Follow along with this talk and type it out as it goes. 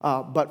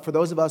But for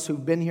those of us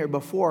who've been here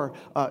before,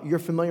 you're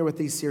familiar with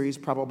these series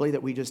probably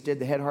that we just did,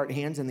 the Head, Heart,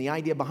 Hands. And the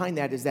idea behind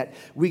that is that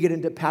we get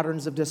into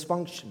patterns of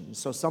dysfunction.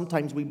 So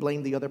sometimes we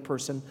blame the other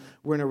person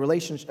we're in a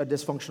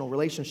dysfunctional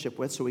relationship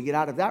with. So we get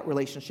out of that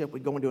relationship, we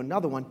go into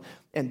another one,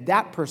 and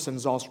that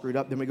person's all screwed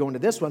up. Then we go into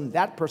this one,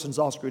 that person's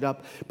all screwed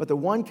up. But the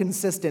one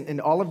consistent in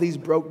all of these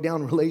broke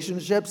down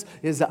relationships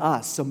is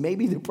us. So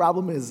maybe the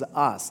problem is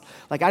us.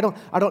 Like I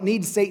don't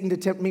need Satan to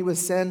tempt me with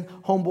sin.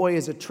 Homeboy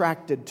is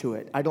attracted to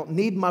it. I don't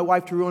need my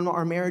wife to ruin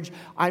our marriage.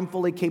 I'm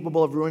fully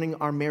capable of ruining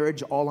our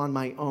marriage all on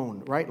my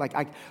own, right?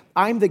 Like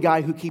I'm the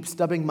guy who keeps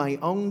stubbing my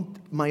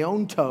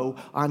own toe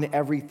on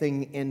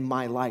everything in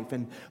my life.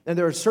 And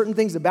there are certain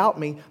things about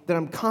me that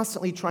I'm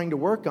constantly trying to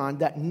work on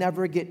that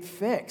never get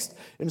fixed.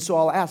 And so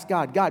I'll ask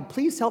God,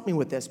 please help me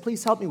with this.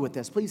 Please help me with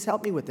this. Please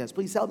help me with this.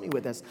 Please help me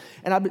with this.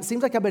 And it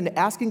seems like I've been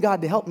asking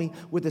God to help me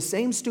with the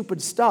same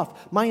stupid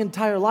stuff my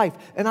entire life.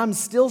 And I'm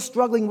still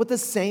struggling with the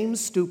same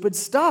stupid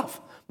stuff.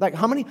 Like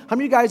how many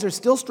of you guys are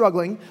still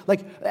struggling?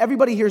 Like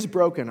everybody here is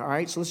broken, all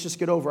right? So let's just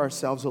get over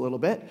ourselves a little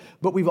bit.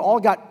 But we've all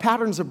got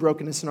patterns of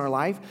brokenness in our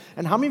life.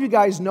 And how many of you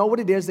guys know what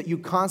it is that you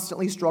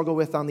constantly struggle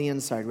with on the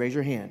inside? Raise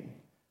your hand.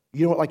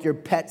 You know what like your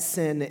pet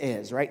sin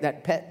is, right?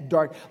 That pet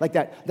dark, like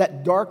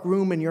that dark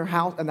room in your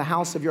house, in the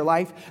house of your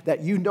life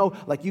that you know,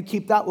 like you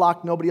keep that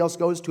locked, nobody else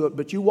goes to it,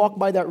 but you walk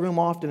by that room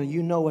often and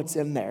you know what's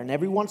in there. And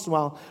every once in a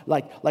while,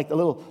 like the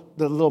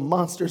little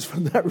monsters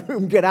from that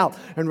room get out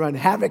and run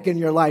havoc in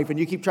your life, and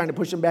you keep trying to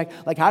push them back.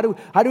 Like how do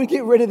we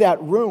get rid of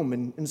that room?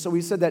 And so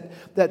we said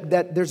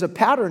that there's a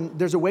pattern,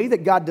 there's a way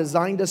that God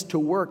designed us to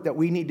work that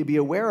we need to be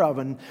aware of,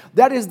 and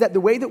that is that the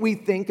way that we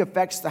think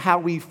affects how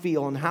we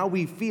feel, and how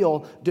we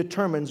feel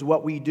determines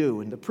what we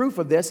do. And the proof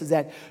of this is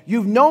that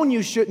you've known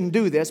you shouldn't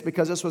do this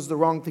because this was the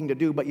wrong thing to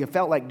do, but you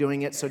felt like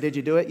doing it, so did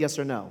you do it? Yes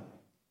or no?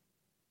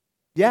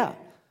 Yeah.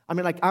 I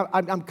mean, like,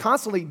 I'm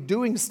constantly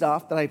doing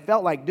stuff that I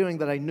felt like doing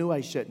that I knew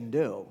I shouldn't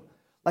do.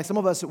 Like some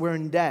of us, we're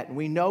in debt, and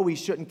we know we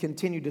shouldn't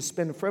continue to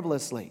spend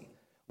frivolously.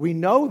 We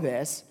know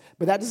this,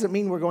 but that doesn't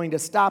mean we're going to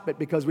stop it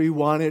because we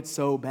want it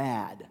so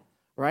bad,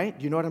 right?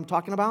 Do you know what I'm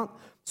talking about?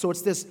 So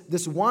it's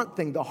this want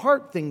thing, the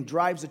heart thing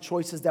drives the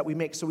choices that we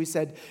make. So we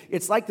said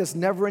it's like this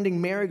never-ending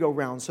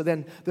merry-go-round. So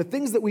then the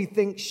things that we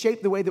think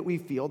shape the way that we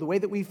feel. The way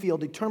that we feel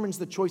determines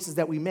the choices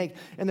that we make.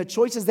 And the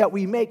choices that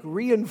we make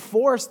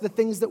reinforce the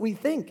things that we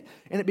think.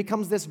 And it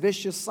becomes this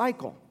vicious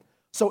cycle.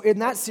 So in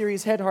that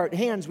series, Head, Heart,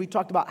 Hands, we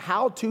talked about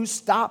how to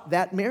stop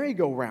that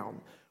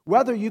merry-go-round.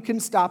 Whether you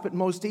can stop it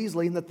most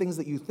easily in the things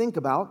that you think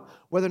about,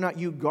 whether or not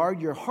you guard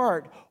your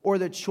heart, or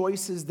the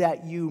choices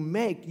that you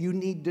make, you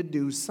need to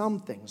do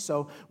something.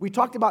 So we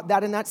talked about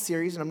that in that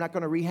series, and I'm not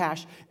going to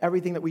rehash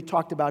everything that we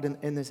talked about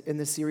in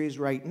this series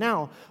right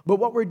now. But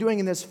what we're doing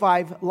in this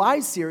 5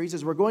 Lies series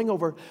is we're going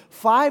over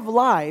 5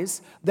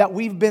 lies that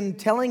we've been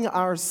telling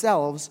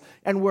ourselves,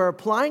 and we're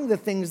applying the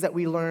things that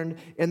we learned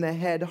in the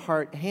Head,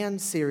 Heart,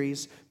 Hand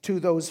series to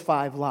those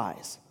 5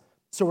 lies.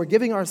 So we're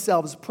giving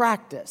ourselves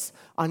practice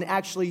on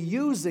actually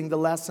using the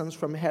lessons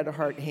from Head,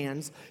 Heart,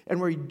 Hands, and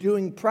we're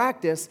doing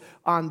practice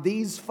on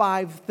these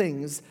 5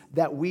 things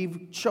that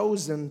we've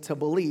chosen to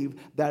believe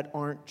that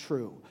aren't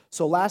true.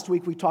 So last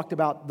week we talked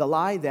about the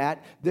lie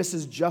that this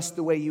is just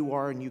the way you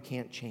are and you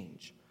can't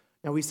change.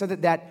 Now we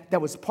said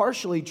that was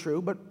partially true,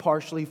 but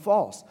partially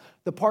false.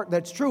 The part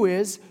that's true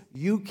is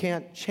you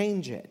can't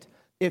change it.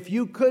 If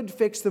you could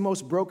fix the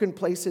most broken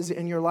places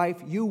in your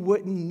life, you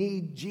wouldn't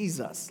need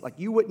Jesus. Like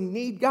you wouldn't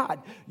need God.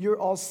 You're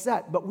all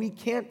set. But we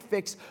can't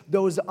fix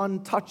those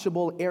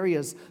untouchable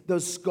areas,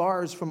 those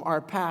scars from our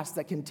past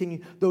that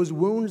continue, those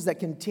wounds that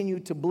continue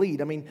to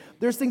bleed. I mean,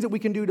 there's things that we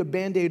can do to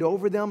Band-Aid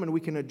over them and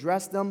we can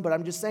address them. But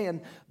I'm just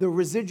saying the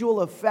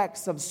residual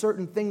effects of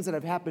certain things that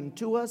have happened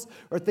to us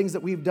or things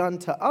that we've done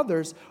to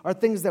others are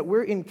things that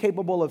we're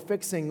incapable of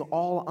fixing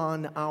all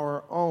on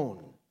our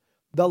own.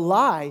 The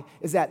lie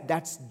is that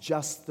that's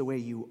just the way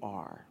you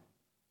are.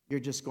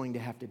 You're just going to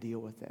have to deal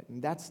with it.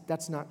 And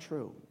that's not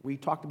true. We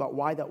talked about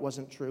why that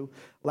wasn't true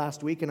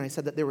last week, and I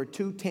said that there were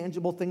 2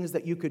 tangible things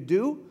that you could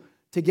do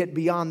to get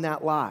beyond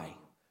that lie.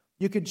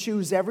 You could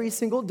choose every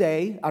single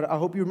day, I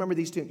hope you remember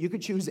these 2. You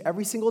could choose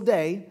every single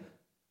day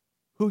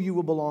who you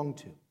will belong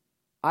to.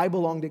 I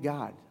belong to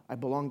God. I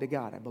belong to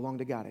God. I belong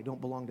to God. I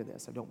don't belong to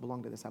this. I don't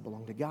belong to this. I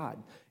belong to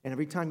God. And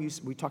every time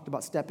we talked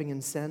about stepping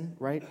in sin,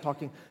 right?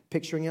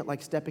 Picturing it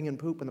like stepping in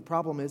poop. And the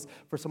problem is,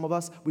 for some of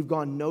us, we've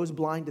gone nose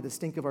blind to the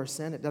stink of our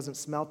sin. It doesn't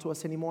smell to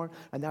us anymore.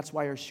 And that's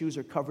why our shoes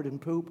are covered in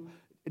poop.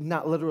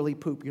 Not literally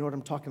poop. You know what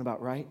I'm talking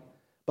about, right?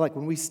 But like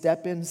when we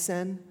step in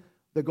sin,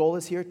 the goal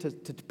is here to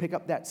pick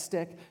up that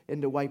stick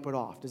and to wipe it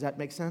off. Does that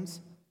make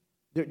sense?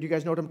 Do you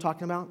guys know what I'm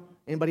talking about?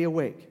 Anybody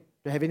awake?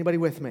 Do I have anybody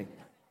with me?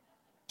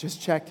 Just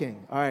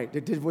checking. All right.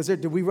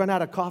 Did we run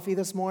out of coffee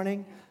this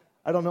morning?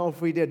 I don't know if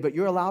we did, but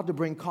you're allowed to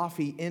bring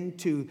coffee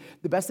into.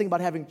 The best thing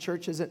about having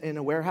churches in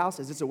a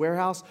warehouse is it's a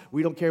warehouse.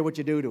 We don't care what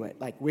you do to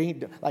it.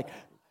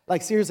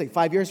 Like seriously,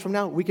 5 years from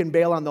now, we can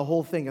bail on the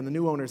whole thing, and the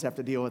new owners have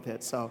to deal with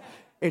it. So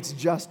It's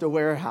just a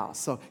warehouse.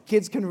 So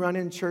kids can run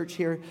in church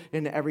here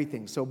and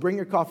everything. So bring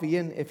your coffee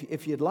in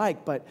if you'd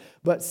like.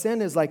 But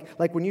sin is like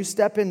when you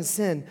step in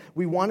sin,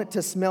 we want it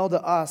to smell to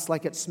us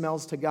like it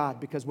smells to God.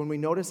 Because when we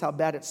notice how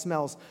bad it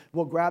smells,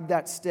 we'll grab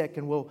that stick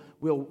and we'll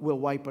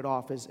wipe it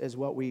off is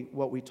what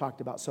we talked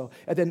about. So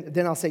and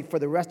then I'll say, for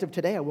the rest of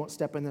today, I won't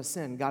step in the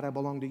sin. God, I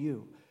belong to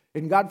you.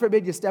 And God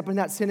forbid you step in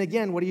that sin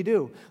again, what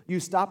do? You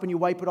stop and you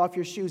wipe it off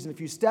your shoes. And if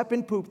you step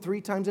in poop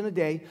 3 times in a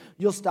day,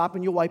 you'll stop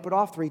and you'll wipe it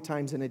off 3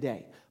 times in a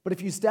day. But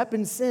if you step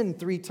in sin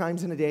 3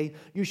 times in a day,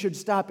 you should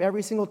stop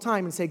every single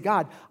time and say,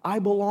 God, I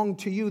belong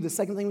to you. The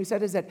second thing we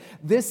said is that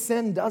this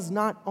sin does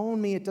not own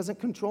me. It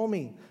doesn't control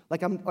me.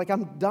 Like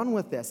I'm done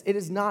with this. It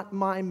is not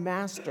my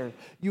master.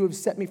 You have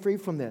set me free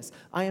from this.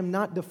 I am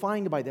not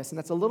defined by this. And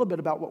that's a little bit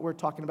about what we're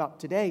talking about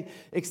today,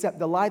 except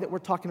the lie that we're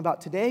talking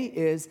about today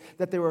is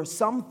that there are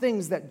some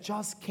things that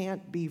just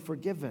can't be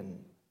forgiven.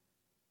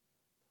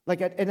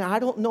 And I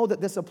don't know that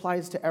this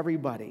applies to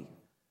everybody.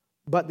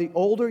 But the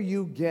older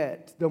you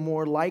get, the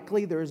more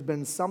likely there's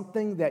been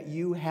something that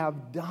you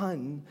have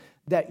done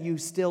that you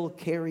still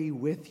carry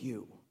with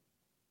you.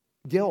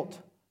 Guilt.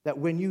 That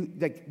when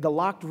the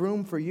locked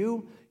room for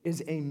you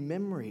is a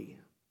memory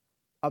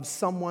of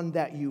someone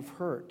that you've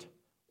hurt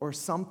or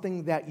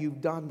something that you've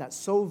done that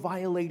so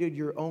violated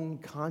your own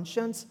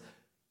conscience,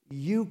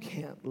 you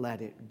can't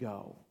let it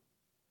go.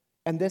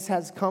 And this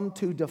has come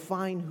to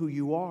define who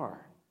you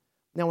are.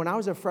 Now, when I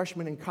was a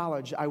freshman in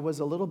college, I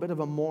was a little bit of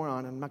a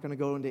moron. I'm not going to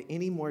go into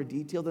any more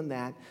detail than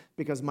that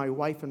because my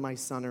wife and my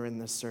son are in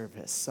this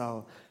service.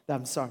 So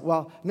I'm sorry.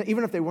 Well,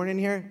 even if they weren't in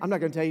here, I'm not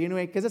going to tell you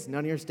anyway because it's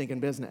none of your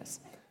stinking business.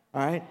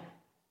 All right?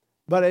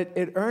 But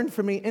it earned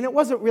for me, and it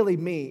wasn't really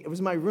me. It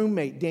was my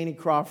roommate, Danny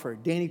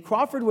Crawford. Danny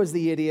Crawford was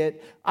the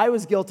idiot. I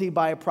was guilty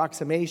by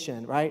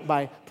approximation, right?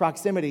 By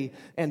proximity.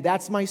 And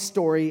that's my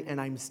story,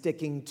 and I'm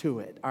sticking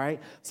to it, all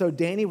right? So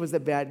Danny was the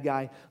bad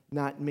guy,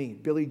 not me.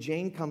 Billie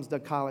Jane comes to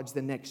college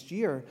the next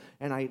year,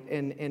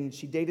 and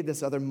she dated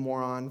this other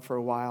moron for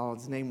a while.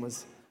 His name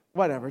was...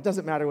 whatever, it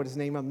doesn't matter what his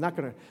name, I'm not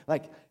going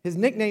to, his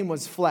nickname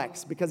was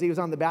Flex because he was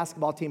on the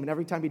basketball team, and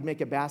every time he'd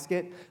make a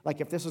basket,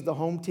 if this was the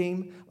home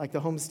team, the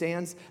home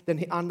stands,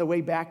 then on the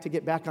way back to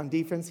get back on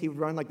defense, he would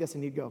run like this,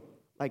 and he'd go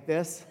like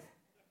this.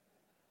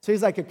 So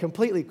he's a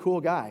completely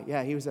cool guy.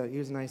 Yeah, he was a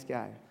nice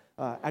guy.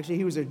 Actually,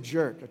 he was a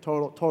jerk, a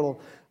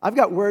total. I've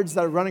got words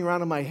that are running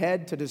around in my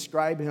head to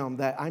describe him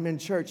that I'm in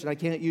church, and I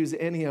can't use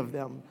any of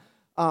them.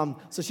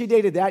 So she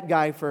dated that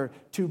guy for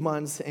 2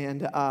 months,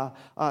 and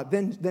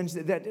then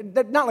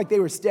not like they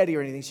were steady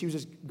or anything. She was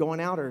just going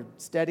out or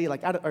steady,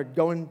 or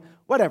going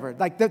whatever.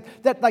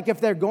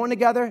 If they're going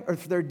together or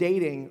if they're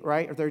dating,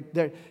 right? Or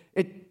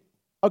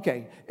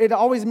it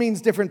always means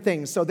different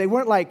things. So they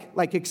weren't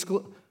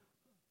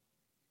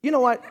You know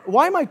what?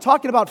 Why am I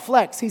talking about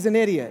Flex? He's an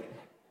idiot.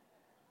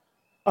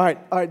 All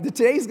right.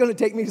 Today's going to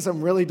take me to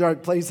some really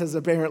dark places,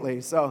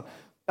 apparently. So.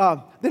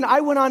 Then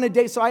I went on a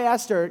date, so I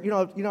asked her,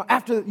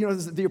 after,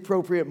 this is the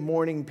appropriate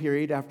mourning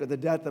period after the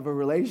death of a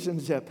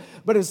relationship.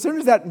 But as soon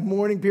as that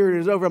mourning period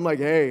is over, I'm like,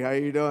 hey, how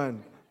you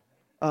doing?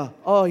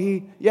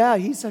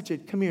 He's such a,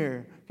 come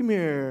here.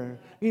 You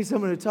need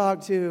someone to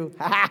talk to.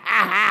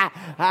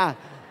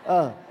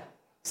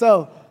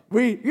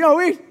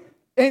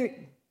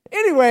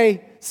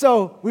 Anyway,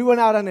 so we went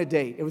out on a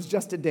date. It was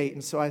just a date.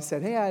 And so I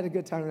said, hey, I had a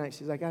good time tonight.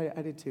 She's like,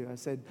 I did too. I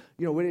said,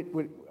 would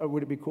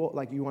it be cool?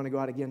 You want to go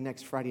out again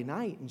next Friday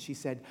night? And she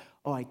said,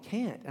 oh, I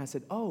can't. And I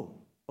said, oh,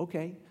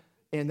 okay.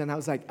 And then I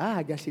was like,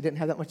 I guess she didn't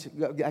have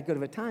that good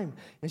of a time.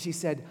 And she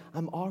said,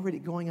 I'm already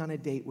going on a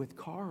date with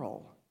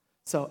Carl.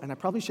 So, and I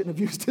probably shouldn't have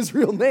used his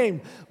real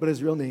name, but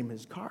his real name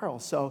is Carl.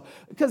 So,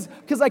 because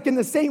in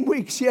the same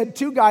week, she had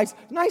 2 guys,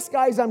 nice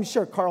guys, I'm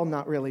sure, Carl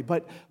not really,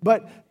 but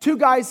 2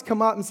 guys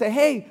come up and say,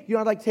 hey,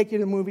 I'd like to take you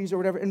to the movies or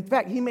whatever. In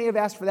fact, he may have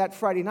asked for that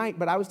Friday night,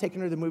 but I was taking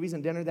her to the movies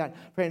and dinner that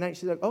Friday night.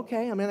 She's like,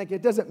 okay,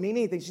 it doesn't mean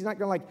anything. She's not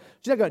going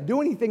to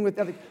do anything with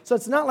that. So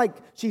it's not like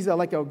she's a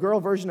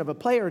girl version of a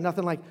player or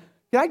nothing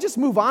can I just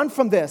move on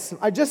from this?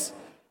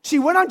 She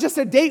went on just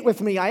a date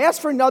with me. I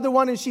asked for another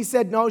one, and she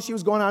said no, she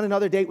was going on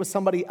another date with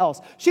somebody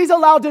else. She's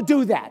allowed to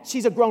do that.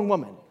 She's a grown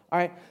woman, all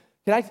right?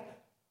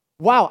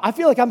 Wow, I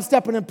feel like I'm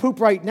stepping in poop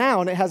right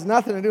now, and it has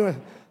nothing to do with,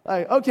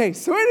 okay,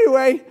 so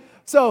anyway,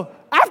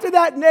 after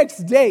that next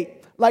date,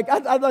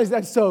 I was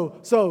like, so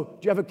do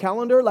you have a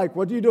calendar?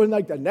 What are you doing,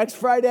 the next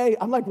Friday?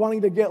 I'm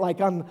wanting to get,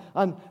 on,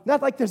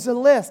 not there's a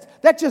list.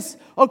 That just,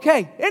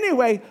 okay.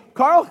 Anyway,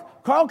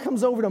 Carl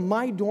comes over to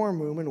my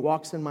dorm room and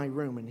walks in my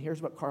room, and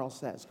here's what Carl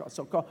says.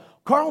 So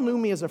Carl knew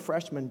me as a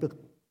freshman.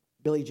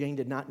 Billie Jane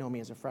did not know me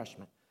as a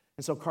freshman.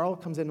 And so Carl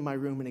comes into my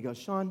room, and he goes,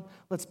 Sean,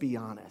 let's be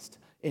honest.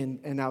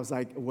 And I was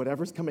like,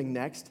 whatever's coming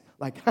next,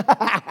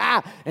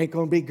 ain't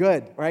going to be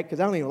good, right? Because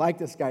I don't even like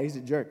this guy. He's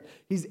a jerk.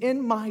 He's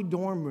in my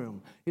dorm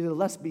room. He said,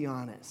 let's be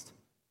honest.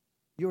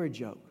 You're a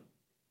joke.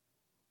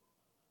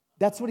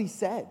 That's what he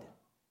said.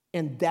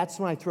 And that's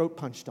when I throat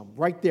punched him,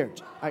 right there.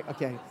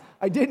 Okay.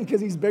 I didn't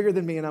because he's bigger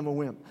than me and I'm a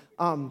wimp.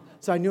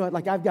 So I knew it.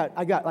 Like I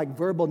got like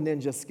verbal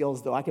ninja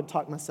skills though. I could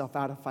talk myself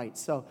out of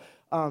fights. So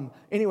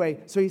anyway,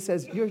 so he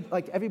says, you're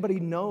like, everybody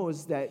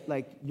knows that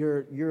like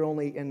you're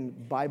only in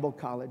Bible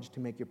college to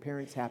make your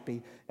parents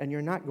happy, and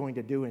you're not going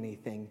to do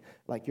anything.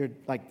 Like you're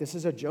like, this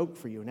is a joke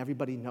for you, and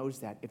everybody knows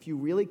that. If you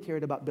really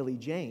cared about Billie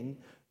Jane,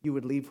 you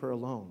would leave her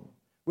alone.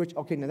 Which,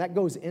 okay, now that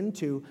goes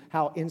into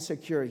how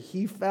insecure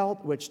he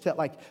felt,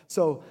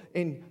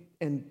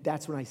 and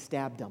that's when I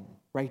stabbed him,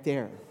 right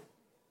there.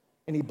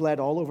 And he bled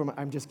all over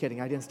I'm just kidding,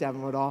 I didn't stab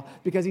him at all,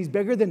 because he's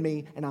bigger than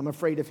me, and I'm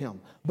afraid of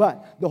him.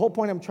 But the whole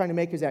point I'm trying to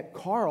make is that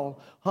Carl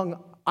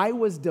I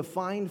was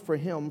defined for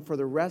him for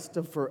the rest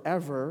of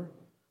forever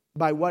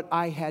by what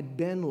I had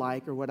been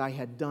like or what I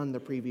had done the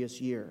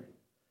previous year.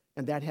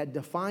 And that had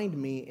defined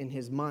me in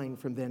his mind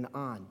from then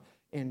on.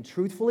 And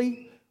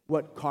truthfully,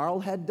 what Carl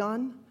had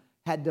done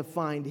had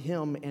defined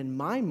him in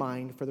my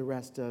mind for the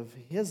rest of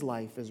his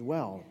life as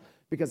well.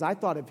 Because I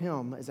thought of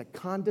him as a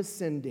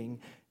condescending,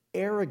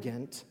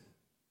 arrogant,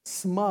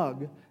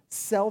 smug,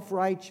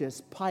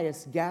 self-righteous,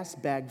 pious,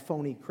 gas-bag,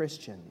 phony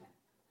Christian.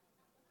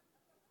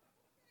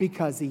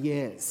 Because he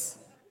is.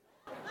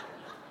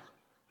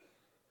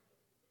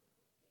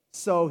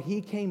 So he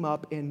came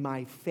up in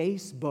my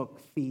Facebook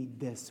feed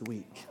this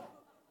week.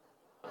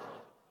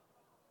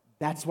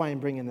 That's why I'm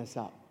bringing this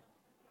up.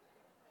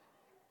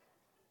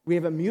 We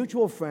have a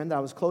mutual friend that I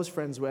was close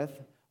friends with.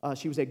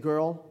 She was a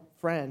girl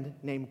friend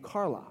named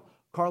Carla.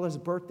 Carla's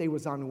birthday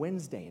was on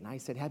Wednesday, and I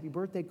said, happy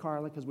birthday,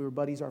 Carla, because we were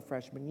buddies our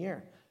freshman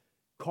year.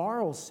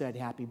 Carl said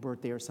happy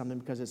birthday or something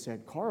because it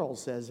said, Carl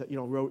says,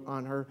 wrote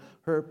on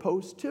her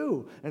post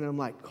too. And I'm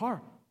like,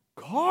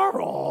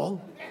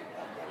 Carl?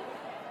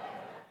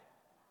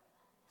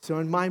 So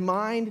in my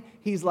mind,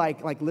 he's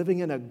like living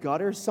in a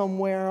gutter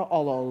somewhere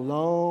all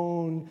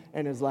alone,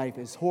 and his life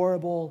is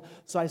horrible.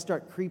 So I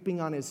start creeping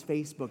on his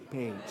Facebook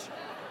page.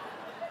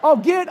 Oh,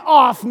 get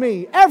off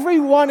me. Every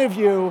one of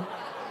you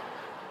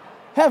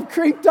have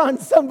creeped on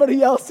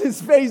somebody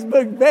else's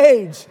Facebook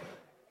page.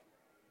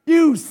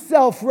 You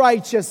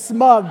self-righteous,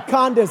 smug,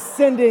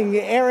 condescending,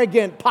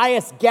 arrogant,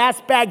 pious,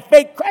 gasbag,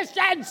 fake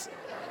Christians.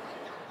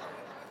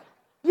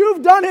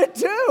 You've done it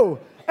too.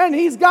 And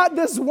he's got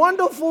this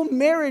wonderful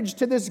marriage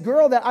to this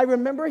girl that I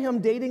remember him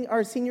dating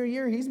our senior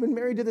year. He's been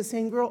married to the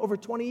same girl over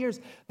 20 years.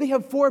 They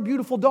have 4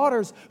 beautiful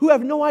daughters who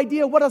have no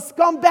idea what a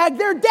scumbag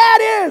their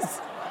dad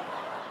is.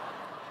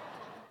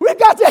 We've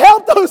got to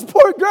help those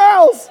poor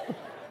girls.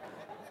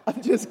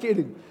 I'm just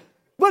kidding.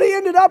 But he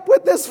ended up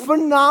with this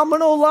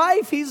phenomenal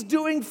life. He's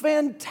doing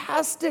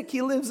fantastic.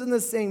 He lives in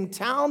the same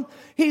town.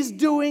 He's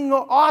doing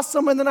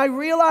awesome. And then I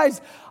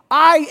realized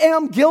I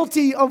am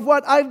guilty of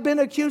what I've been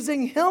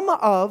accusing him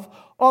of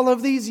all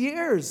of these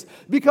years.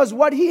 Because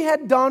what he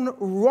had done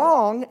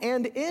wrong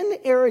and in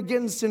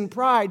arrogance and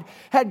pride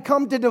had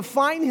come to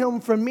define him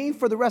from me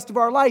for the rest of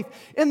our life.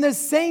 In the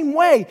same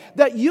way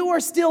that you are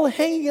still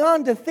hanging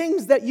on to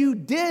things that you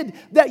did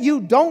that you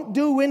don't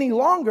do any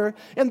longer.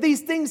 And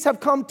these things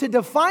have come to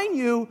define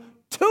you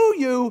to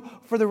you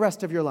for the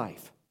rest of your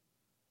life.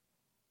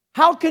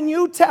 How can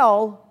you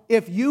tell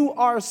if you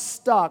are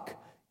stuck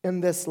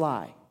in this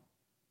lie?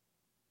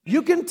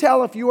 You can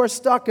tell if you are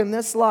stuck in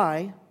this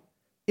lie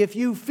if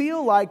you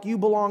feel like you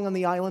belong on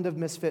the island of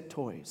misfit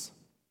toys.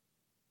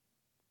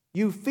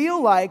 You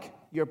feel like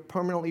you're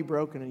permanently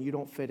broken and you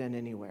don't fit in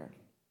anywhere.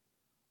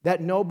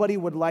 That nobody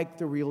would like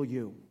the real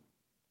you.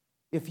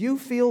 If you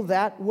feel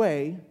that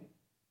way,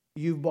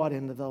 you've bought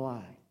into the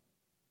lie.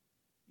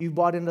 You've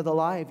bought into the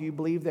lie if you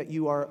believe that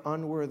you are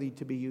unworthy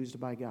to be used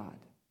by God.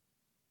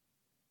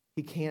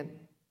 He can't.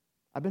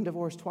 I've been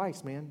divorced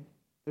twice, man.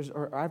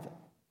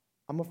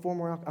 I'm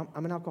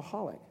an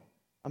alcoholic.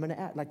 I'm an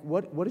addict. Like,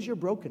 what is your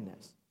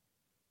brokenness?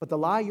 But the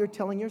lie you're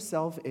telling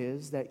yourself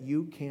is that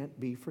you can't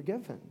be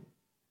forgiven.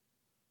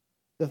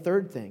 The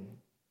third thing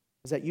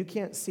is that you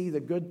can't see the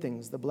good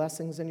things, the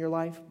blessings in your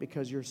life,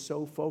 because you're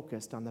so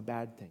focused on the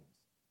bad things.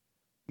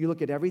 You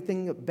look at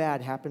everything that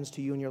bad happens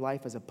to you in your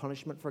life as a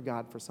punishment for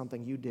God for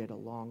something you did a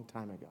long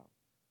time ago.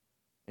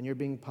 And you're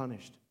being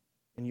punished.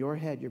 In your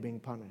head, you're being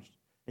punished.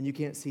 And you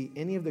can't see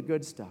any of the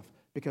good stuff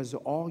because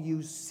all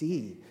you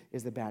see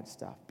is the bad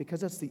stuff. Because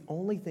that's the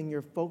only thing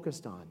you're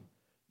focused on.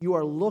 You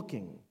are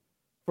looking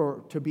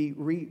for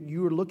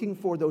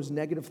those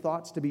negative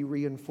thoughts to be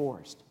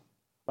reinforced.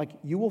 Like,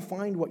 you will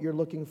find what you're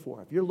looking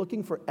for. If you're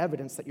looking for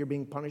evidence that you're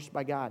being punished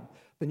by God,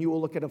 then you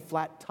will look at a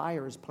flat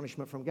tire as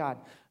punishment from God,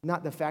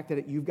 not the fact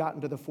that you've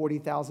gotten to the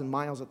 40,000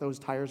 miles that those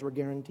tires were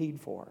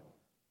guaranteed for.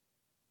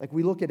 Like,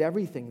 we look at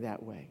everything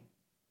that way.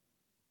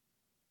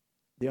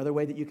 The other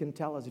way that you can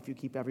tell is if you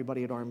keep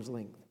everybody at arm's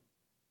length,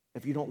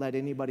 if you don't let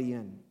anybody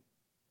in,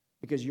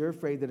 because you're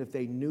afraid that if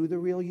they knew the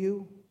real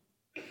you,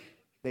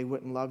 they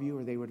wouldn't love you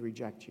or they would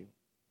reject you.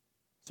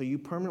 So you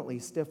permanently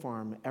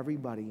stiff-arm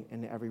everybody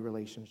in every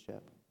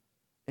relationship.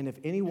 And if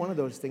any one of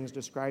those things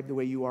describe the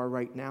way you are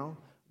right now,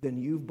 then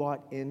you've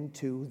bought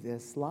into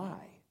this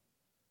lie.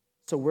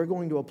 So we're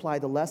going to apply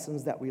the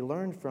lessons that we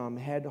learned from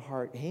head,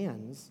 heart,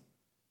 hands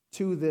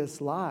to this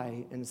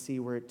lie and see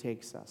where it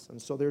takes us.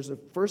 And so there's a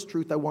first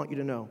truth I want you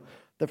to know.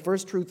 The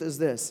first truth is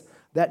this,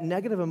 that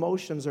negative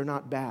emotions are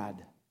not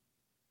bad.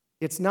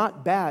 It's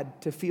not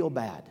bad to feel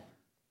bad.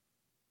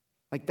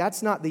 Like,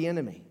 that's not the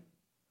enemy.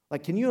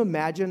 Like, can you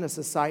imagine a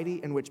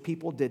society in which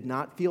people did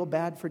not feel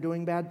bad for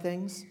doing bad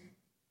things?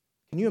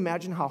 Can you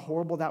imagine how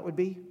horrible that would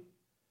be?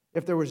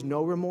 If there was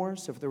no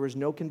remorse, if there was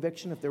no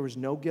conviction, if there was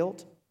no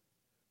guilt,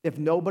 if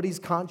nobody's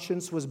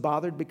conscience was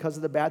bothered because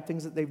of the bad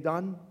things that they've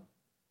done,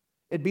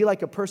 it'd be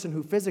like a person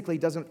who physically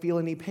doesn't feel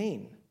any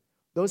pain.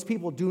 Those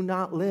people do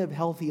not live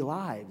healthy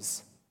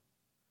lives.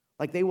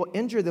 Like, they will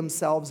injure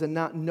themselves and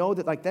not know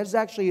that, like, there's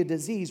actually a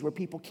disease where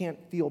people can't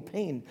feel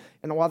pain.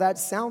 And while that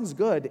sounds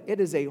good,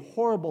 it is a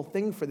horrible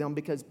thing for them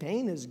because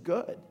pain is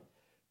good.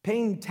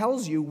 Pain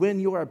tells you when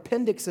your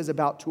appendix is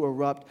about to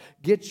erupt,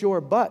 get your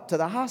butt to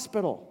the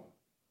hospital.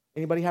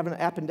 Anybody have an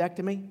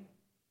appendectomy?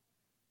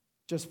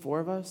 Just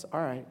 4 of us?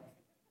 All right.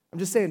 I'm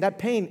just saying, that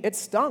pain, it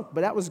stunk,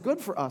 but that was good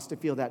for us to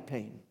feel that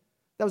pain.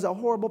 That was a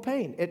horrible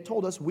pain. It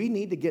told us we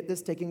need to get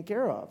this taken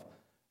care of.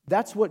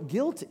 That's what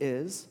guilt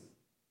is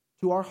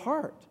to our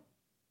heart.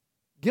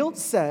 Guilt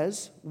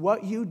says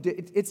what you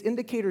did, it's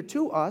indicator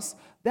to us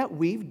that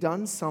we've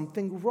done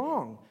something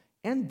wrong,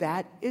 and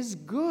that is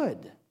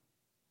good.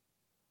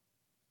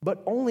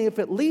 But only if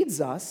it leads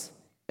us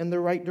in the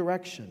right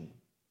direction.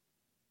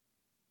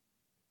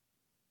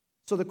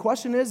 So the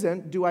question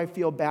isn't, do I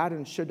feel bad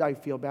and should I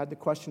feel bad? The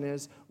question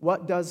is,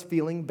 what does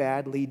feeling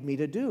bad lead me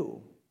to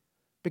do?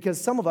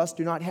 Because some of us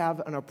do not have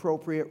an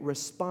appropriate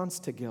response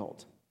to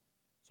guilt.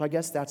 So I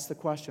guess that's the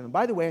question. And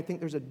by the way, I think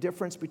there's a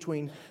difference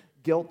between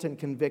guilt and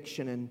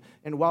conviction.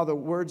 And while the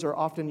words are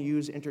often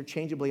used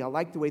interchangeably, I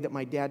like the way that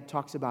my dad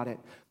talks about it.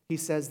 He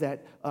says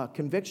that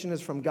conviction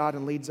is from God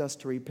and leads us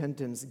to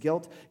repentance.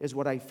 Guilt is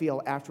what I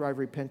feel after I've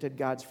repented,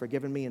 God's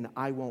forgiven me, and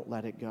I won't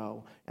let it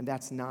go. And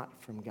that's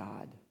not from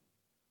God.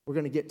 We're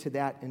going to get to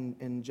that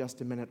in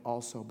just a minute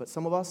also. But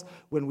some of us,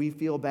 when we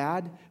feel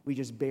bad, we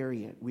just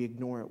bury it. We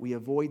ignore it. We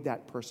avoid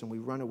that person. We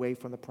run away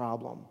from the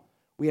problem.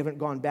 We haven't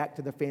gone back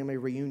to the family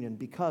reunion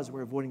because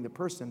we're avoiding the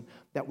person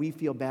that we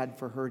feel bad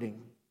for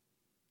hurting.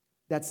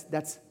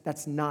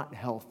 That's not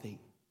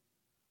healthy.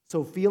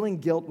 So feeling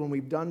guilt when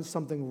we've done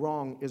something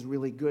wrong is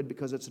really good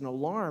because it's an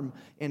alarm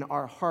in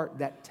our heart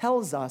that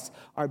tells us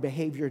our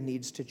behavior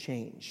needs to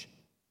change.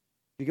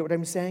 You get what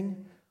I'm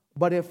saying?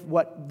 But if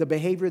what the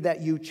behavior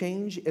that you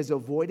change is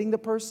avoiding the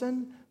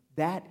person,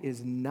 that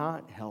is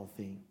not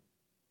healthy.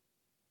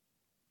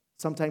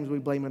 Sometimes we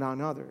blame it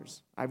on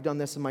others. I've done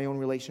this in my own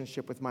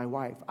relationship with my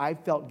wife. I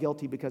felt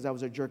guilty because I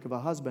was a jerk of a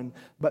husband,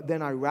 but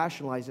then I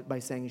rationalized it by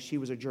saying she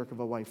was a jerk of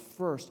a wife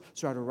first,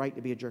 so I had a right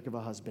to be a jerk of a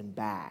husband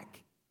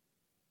back.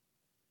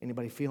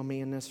 Anybody feel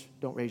me in this?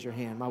 Don't raise your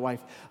hand. My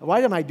wife,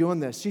 why am I doing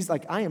this? She's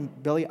like,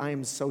 Billy, I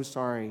am so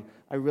sorry.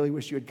 I really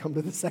wish you had come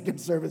to the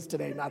second service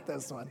today, not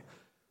this one.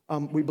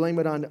 We blame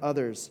it on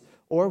others,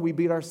 or we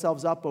beat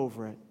ourselves up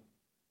over it.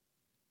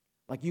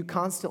 Like, you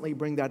constantly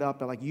bring that up,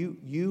 and like you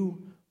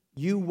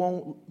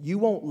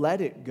won't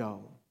let it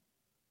go.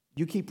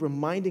 You keep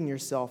reminding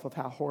yourself of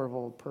how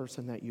horrible a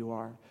person that you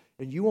are,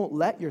 and you won't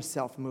let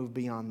yourself move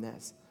beyond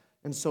this.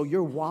 And so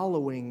you're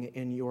wallowing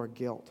in your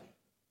guilt.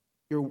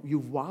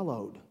 You've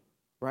wallowed,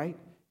 right?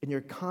 And you're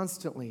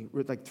constantly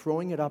like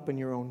throwing it up in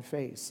your own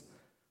face.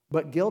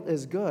 But guilt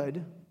is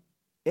good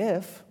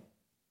if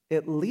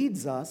it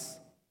leads us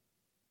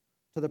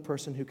to the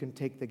person who can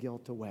take the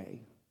guilt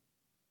away.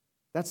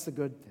 That's the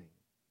good thing.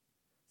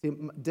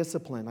 See,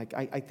 discipline, like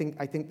I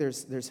think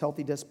there's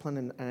healthy discipline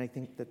and I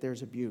think that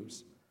there's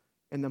abuse.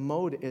 And the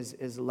mode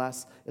is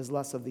less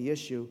of the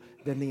issue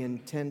than the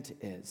intent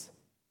is.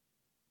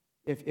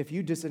 If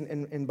you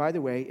and by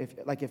the way,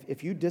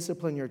 if you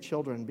discipline your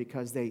children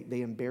because they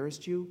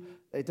embarrassed you,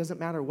 it doesn't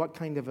matter what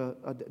kind of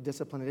a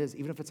discipline it is,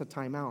 even if it's a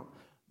timeout.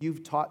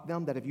 You've taught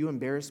them that if you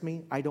embarrass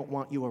me, I don't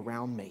want you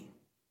around me.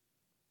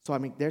 So, I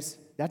mean,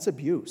 that's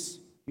abuse.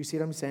 You see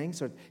what I'm saying?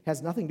 So it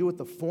has nothing to do with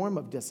the form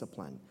of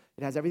discipline.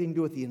 It has everything to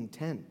do with the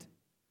intent.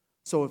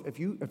 So if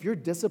you're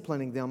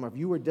disciplining them, or if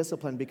you were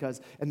disciplined because,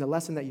 and the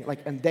lesson that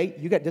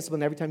you got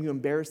disciplined every time you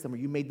embarrassed them or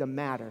you made them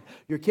mad, or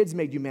your kids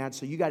made you mad,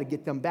 so you got to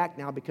get them back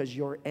now because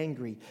you're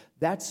angry.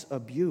 That's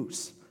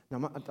abuse.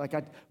 Now,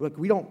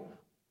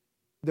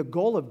 the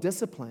goal of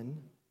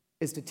discipline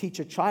is to teach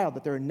a child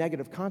that there are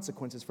negative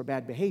consequences for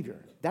bad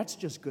behavior. That's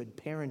just good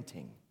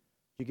parenting.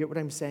 You get what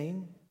I'm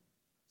saying?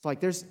 It's like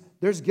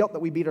there's guilt that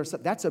we beat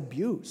ourselves. That's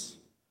abuse.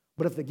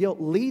 But if the guilt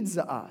leads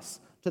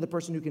us to the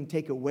person who can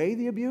take away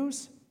the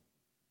abuse,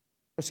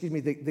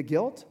 the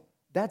guilt,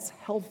 that's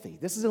healthy.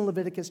 This is in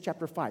Leviticus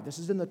chapter 5. This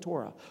is in the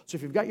Torah. So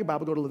if you've got your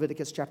Bible, go to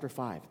Leviticus chapter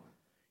 5.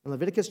 In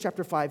Leviticus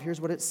chapter 5, here's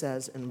what it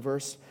says in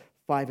verse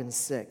 5 and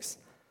 6.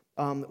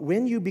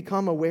 When you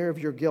become aware of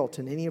your guilt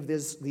in any of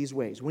these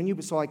ways,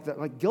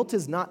 guilt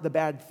is not the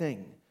bad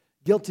thing.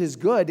 Guilt is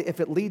good if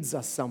it leads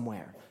us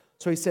somewhere.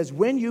 So he says,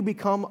 when you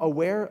become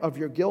aware of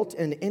your guilt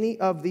in any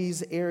of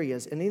these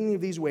areas, in any of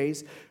these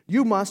ways,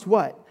 you must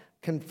what?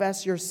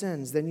 Confess your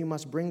sins. Then you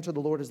must bring to the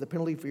Lord as the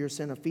penalty for your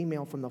sin a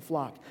female from the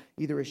flock,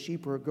 either a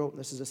sheep or a goat.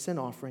 This is a sin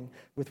offering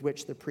with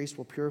which the priest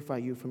will purify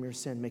you from your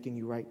sin, making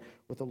you right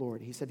with the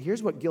Lord. He said,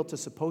 here's what guilt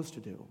is supposed to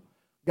do.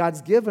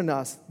 God's given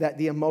us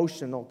the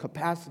emotional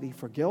capacity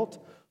for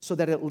guilt so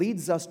that it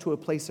leads us to a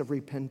place of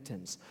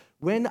repentance.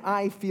 When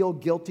I feel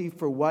guilty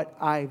for what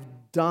I've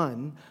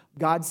done,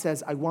 God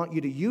says, I want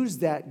you to use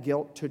that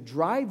guilt to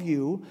drive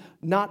you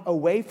not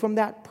away from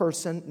that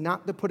person,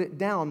 not to put it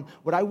down.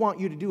 What I want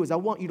you to do is I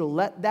want you to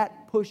let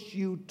that push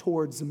you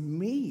towards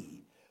me.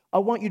 I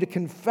want you to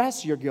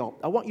confess your guilt.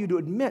 I want you to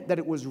admit that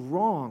it was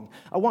wrong.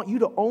 I want you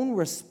to own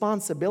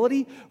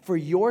responsibility for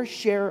your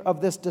share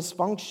of this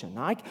dysfunction.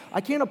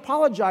 I can't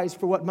apologize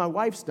for what my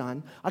wife's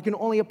done. I can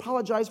only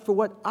apologize for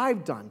what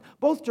I've done,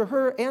 both to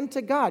her and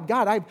to God.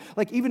 God,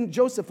 even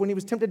Joseph, when he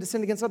was tempted to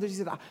sin against others, he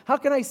said, how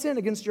can I sin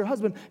against your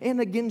husband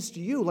and against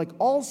you? Like,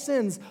 all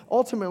sins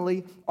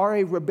ultimately are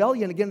a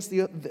rebellion against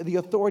the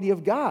authority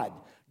of God.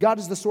 God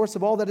is the source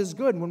of all that is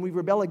good. And when we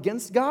rebel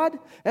against God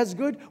as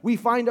good, we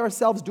find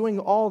ourselves doing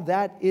all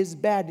that is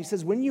bad. He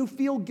says, when you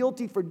feel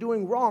guilty for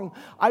doing wrong,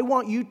 I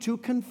want you to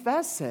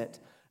confess it.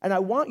 And I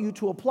want you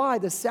to apply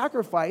the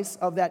sacrifice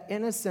of that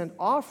innocent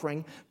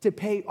offering to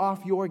pay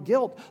off your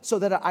guilt so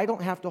that I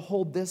don't have to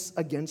hold this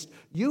against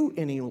you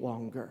any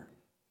longer.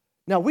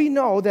 Now, we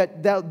know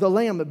that the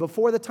Lamb,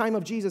 before the time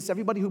of Jesus,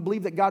 everybody who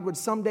believed that God would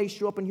someday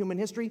show up in human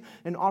history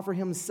and offer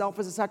himself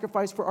as a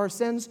sacrifice for our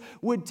sins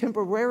would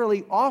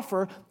temporarily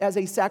offer as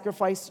a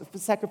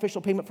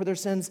sacrificial payment for their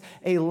sins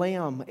a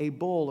lamb, a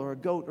bull, or a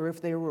goat, or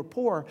if they were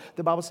poor,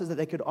 the Bible says that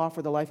they could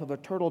offer the life of a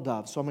turtle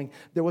dove. So,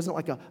 there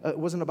wasn't it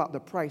wasn't about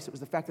the price. It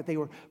was the fact that they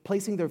were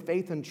placing their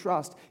faith and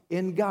trust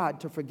in God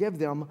to forgive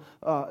them,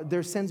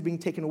 their sins being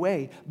taken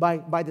away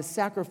by the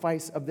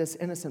sacrifice of this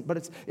innocent.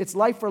 But it's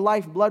life for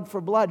life, blood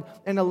for blood.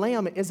 And a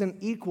lamb isn't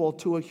equal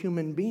to a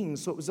human being,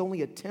 so it was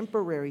only a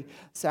temporary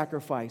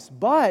sacrifice.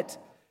 But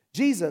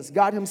Jesus,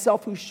 God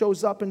himself, who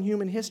shows up in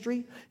human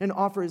history and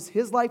offers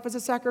his life as a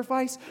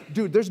sacrifice,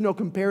 dude, there's no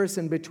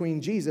comparison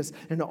between Jesus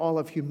and all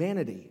of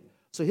humanity.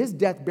 So his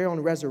death, burial,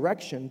 and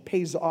resurrection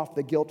pays off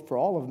the guilt for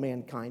all of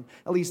mankind,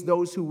 at least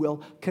those who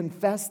will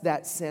confess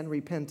that sin,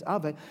 repent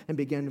of it, and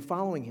begin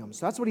following him.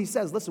 So that's what he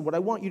says. Listen, what I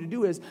want you to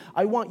do is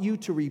I want you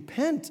to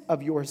repent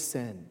of your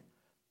sin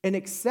and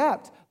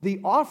accept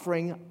the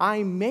offering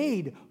I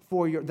made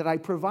that I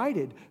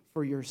provided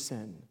for your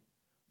sin.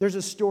 There's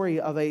a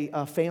story of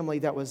a family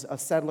that was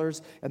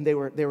settlers, and they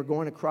were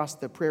going across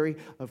the prairie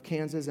of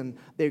Kansas, and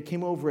they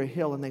came over a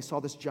hill, and they saw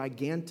this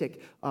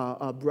gigantic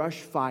brush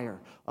fire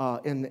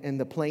in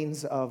the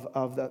plains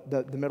of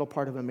the middle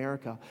part of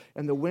America,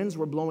 and the winds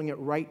were blowing it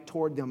right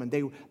toward them, and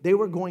they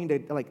were going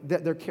to,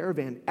 their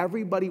caravan,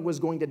 everybody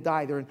was going to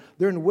die.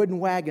 They're in wooden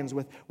wagons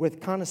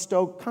with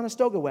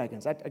Conestoga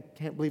wagons. I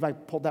can't believe I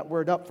pulled that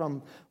word up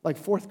from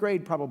fourth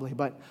grade probably,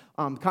 but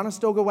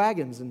Conestoga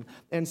wagons,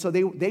 and so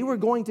they were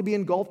going to be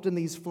engulfed in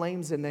these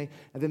flames, and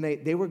then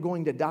they were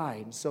going to die.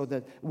 And so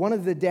one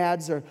of the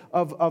dads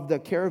of the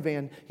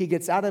caravan, he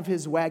gets out of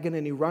his wagon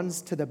and he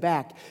runs to the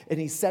back and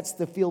he sets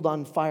the field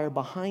on fire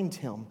behind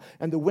him.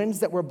 And the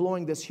winds that were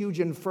blowing this huge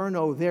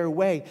inferno their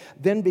way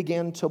then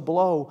began to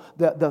blow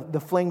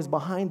the flames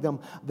behind them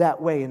that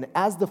way. And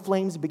as the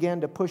flames began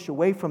to push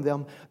away from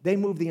them, they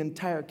moved the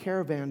entire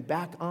caravan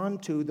back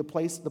onto the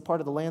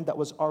part of the land that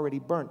was already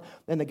burnt.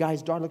 And the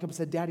guy's daughter looked up and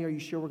said, "Daddy, are you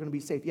sure we're going to be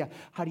safe?" "Yeah."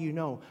 "How do you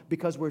know?"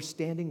 "Because we're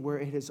standing where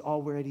it has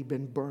already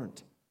been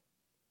burnt."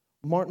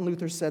 Martin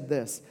Luther said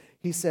this.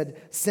 He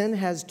said, "Sin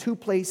has two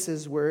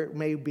places where it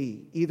may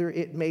be. Either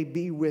it may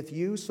be with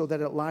you so that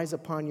it lies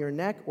upon your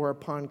neck, or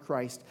upon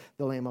Christ,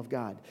 the Lamb of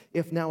God.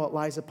 If now it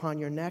lies upon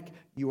your neck,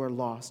 you are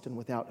lost and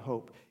without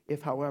hope.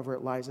 If, however,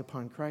 it lies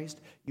upon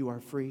Christ, you are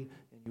free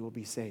and you will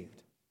be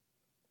saved."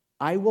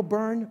 I will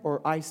burn,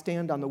 or I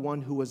stand on the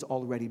one who was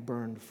already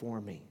burned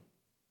for me.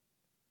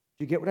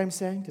 Do you get what I'm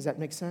saying? Does that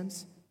make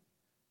sense?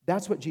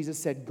 That's what Jesus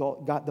said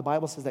God, the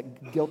Bible says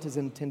that guilt is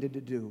intended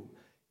to do.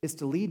 It's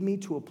to lead me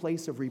to a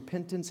place of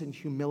repentance and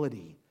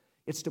humility.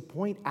 It's to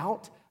point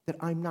out that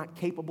I'm not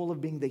capable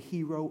of being the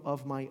hero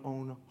of my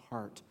own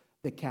heart,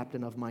 the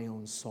captain of my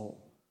own soul.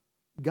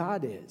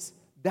 God is.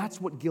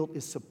 That's what guilt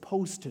is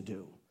supposed to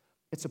do.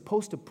 It's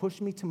supposed to push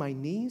me to my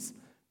knees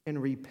in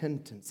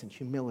repentance and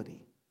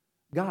humility.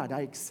 God,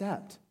 I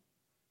accept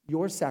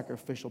your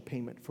sacrificial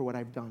payment for what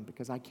I've done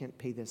because I can't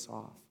pay this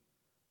off.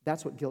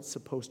 That's what guilt's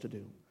supposed to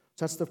do.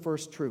 So that's the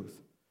first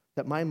truth,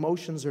 that my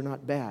emotions are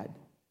not bad.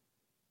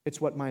 It's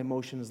what my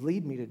emotions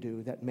lead me to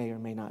do that may or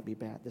may not be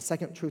bad. The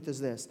second truth is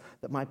this,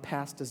 that my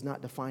past does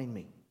not define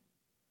me.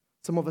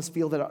 Some of us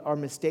feel that our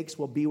mistakes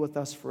will be with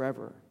us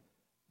forever.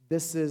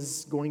 This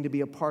is going to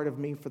be a part of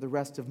me for the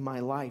rest of my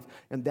life,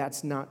 and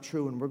that's not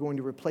true, and we're going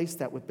to replace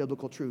that with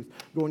biblical truth.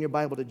 Go in your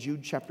Bible to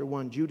Jude chapter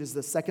 1. Jude is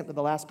the second to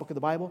the last book of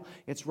the Bible.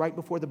 It's right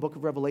before the book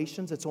of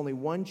Revelations. It's only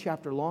one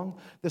chapter long.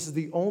 This is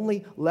the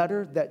only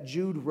letter that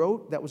Jude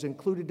wrote that was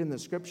included in the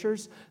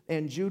scriptures,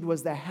 and Jude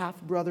was the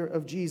half-brother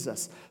of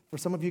Jesus. For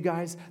some of you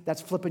guys,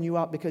 that's flipping you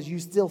out because you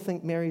still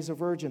think Mary's a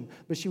virgin,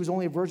 but she was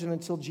only a virgin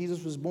until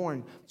Jesus was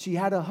born. She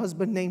had a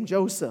husband named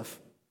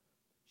Joseph.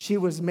 She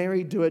was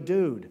married to a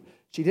dude.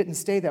 She didn't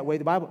stay that way.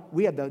 The Bible,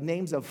 we have the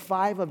names of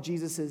 5 of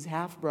Jesus'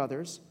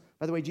 half-brothers.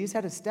 By the way, Jesus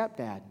had a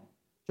stepdad.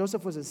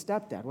 Joseph was his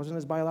stepdad, wasn't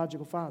his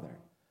biological father.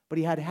 but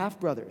he had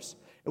half-brothers.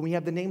 And we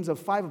have the names of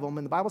 5 of them,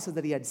 and the Bible says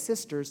that he had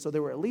sisters, so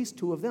there were at least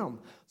 2 of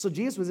them. So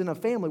Jesus was in a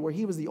family where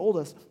he was the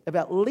oldest of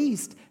at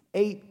least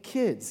 8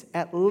 kids,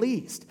 at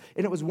least.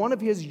 And it was one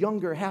of his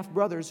younger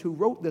half-brothers who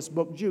wrote this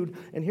book, Jude.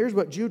 And here's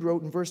what Jude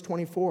wrote in verse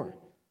 24.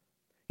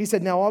 He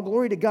said, "Now all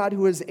glory to God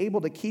who is able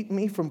to keep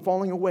me from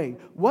falling away."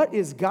 What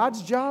is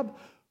God's job?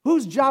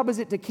 Whose job is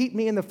it to keep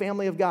me in the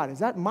family of God? Is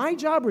that my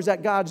job or is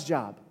that God's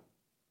job?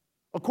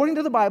 According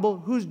to the Bible,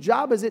 whose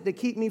job is it to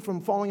keep me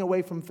from falling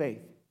away from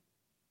faith?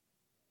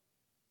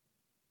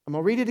 I'm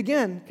going to read it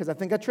again because I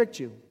think I tricked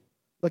you.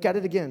 Look at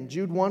it again.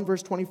 Jude 1,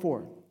 verse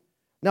 24.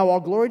 "Now all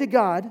glory to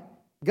God,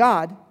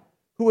 God,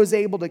 who is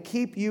able to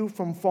keep you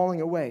from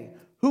falling away."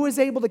 Who is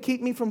able to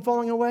keep me from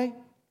falling away?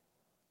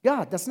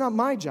 God. That's not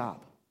my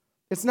job.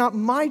 It's not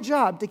my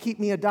job to keep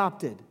me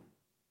adopted.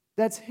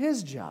 That's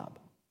his job.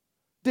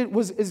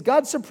 Is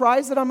God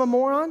surprised that I'm a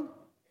moron?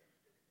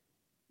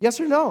 Yes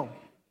or no?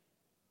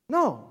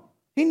 No.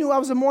 He knew I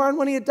was a moron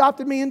when he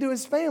adopted me into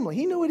his family.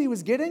 He knew what he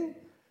was getting.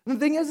 And the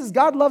thing is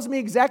God loves me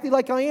exactly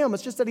like I am.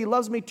 It's just that he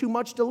loves me too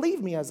much to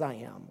leave me as I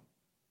am.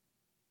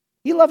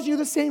 He loves you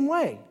the same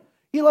way.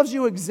 He loves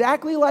you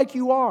exactly like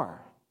you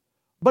are.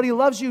 But he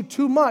loves you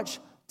too much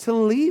to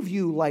leave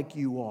you like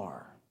you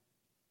are.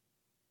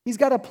 He's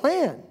got a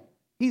plan.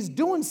 He's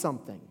doing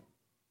something.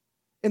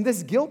 And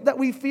this guilt that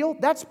we feel,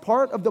 that's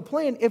part of the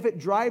plan if it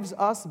drives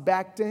us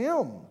back to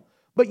him.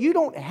 But you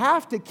don't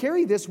have to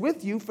carry this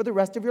with you for the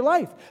rest of your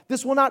life.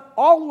 This will not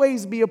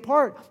always be a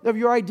part of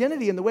your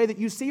identity and the way that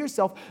you see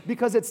yourself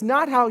because it's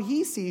not how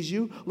he sees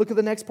you. Look at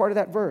the next part of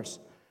that verse.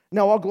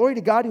 "Now all glory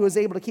to God who is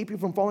able to keep you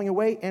from falling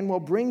away and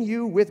will bring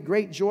you with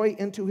great joy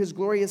into his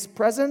glorious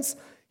presence."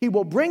 He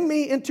will bring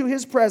me into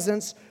his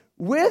presence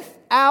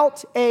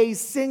without a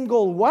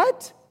single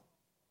what?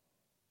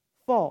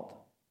 Fault.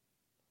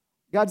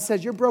 God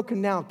says, "You're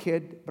broken now,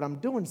 kid, but I'm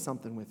doing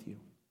something with you.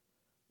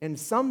 And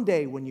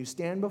someday when you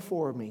stand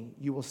before me,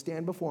 you will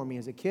stand before me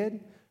as a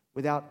kid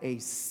without a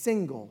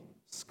single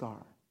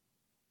scar."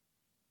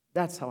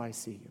 That's how I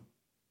see you.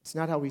 It's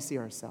not how we see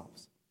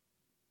ourselves.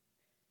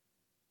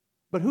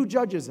 But who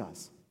judges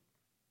us?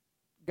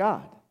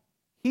 God.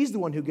 He's the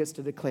one who gets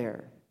to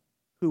declare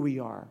who we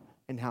are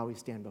and how we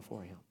stand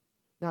before him,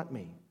 not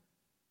me.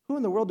 Who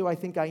in the world do I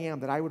think I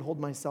am that I would hold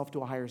myself to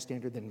a higher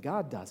standard than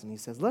God does? And he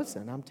says,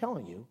 "Listen, I'm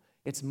telling you,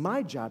 it's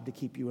my job to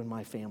keep you in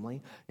my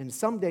family, and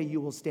someday you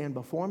will stand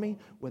before me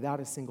without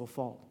a single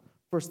fault."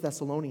 1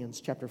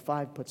 Thessalonians chapter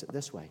 5 puts it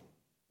this way.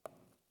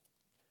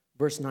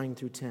 Verse 9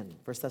 through 10.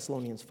 1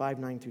 Thessalonians 5,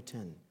 9 through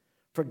 10.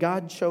 "For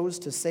God chose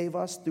to save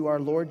us through our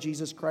Lord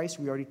Jesus Christ."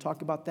 We already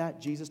talked about that.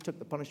 Jesus took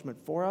the punishment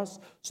for us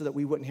so that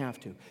we wouldn't have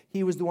to.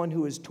 He was the one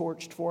who was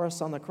torched for us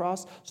on the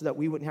cross so that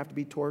we wouldn't have to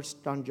be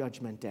torched on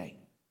Judgment Day.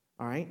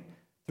 All right?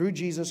 Through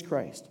Jesus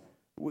Christ.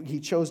 He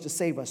chose to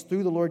save us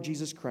through the Lord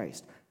Jesus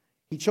Christ.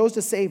 He chose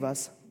to save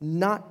us,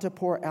 not to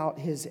pour out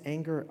his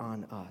anger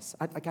on us.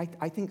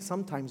 I think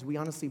sometimes we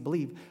honestly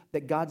believe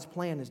that God's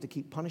plan is to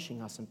keep punishing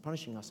us and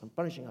punishing us and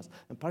punishing us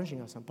and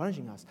punishing us and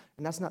punishing us.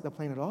 And that's not the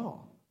plan at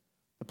all.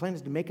 The plan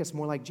is to make us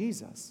more like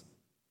Jesus.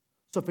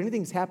 So if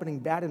anything's happening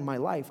bad in my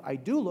life, I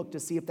do look to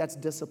see if that's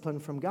discipline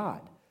from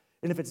God.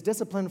 And if it's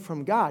discipline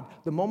from God,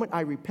 the moment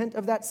I repent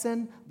of that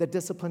sin, the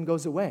discipline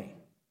goes away.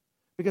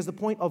 Because the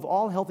point of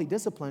all healthy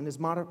discipline is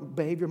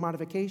behavior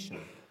modification.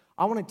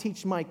 I want to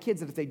teach my kids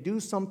that if they do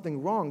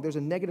something wrong, there's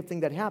a negative thing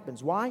that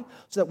happens. Why?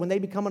 So that when they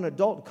become an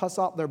adult and cuss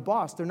out their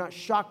boss, they're not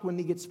shocked when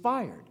they get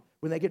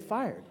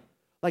fired.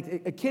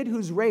 Like a kid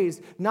who's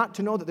raised not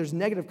to know that there's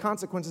negative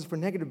consequences for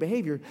negative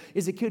behavior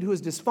is a kid who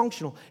is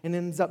dysfunctional and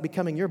ends up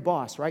becoming your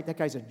boss, right? That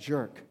guy's a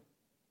jerk.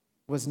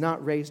 Was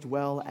not raised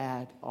well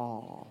at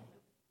all.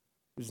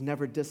 Who's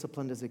never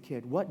disciplined as a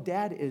kid. What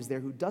dad is there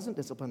who doesn't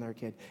discipline their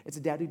kid? It's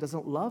a dad who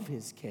doesn't love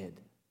his kid.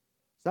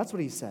 So that's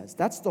what he says.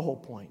 That's the whole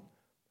point.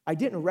 I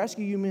didn't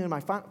rescue you, me, and my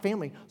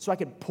family so I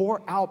could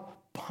pour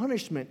out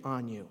punishment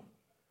on you.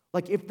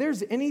 Like if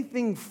there's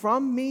anything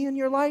from me in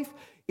your life,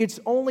 it's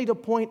only to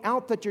point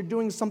out that you're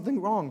doing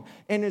something wrong.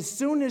 And as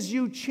soon as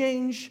you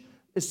change,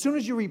 as soon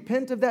as you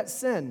repent of that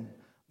sin,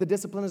 the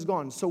discipline is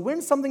gone. So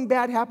when something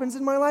bad happens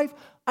in my life,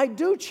 I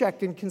do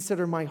check and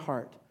consider my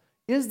heart.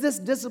 Is this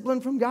discipline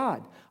from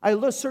God? I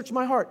search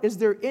my heart. Is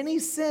there any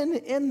sin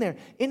in there?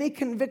 Any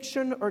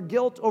conviction or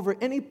guilt over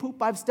any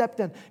poop I've stepped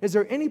in? Is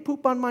there any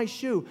poop on my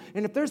shoe?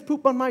 And if there's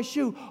poop on my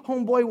shoe,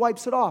 homeboy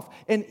wipes it off.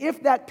 And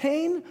if that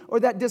pain or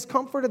that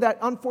discomfort or that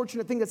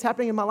unfortunate thing that's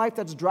happening in my life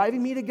that's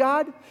driving me to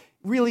God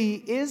really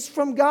is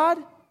from God,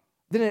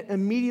 then it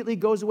immediately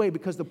goes away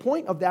because the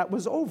point of that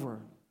was over.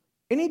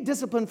 Any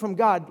discipline from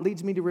God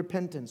leads me to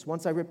repentance.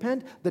 Once I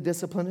repent, the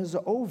discipline is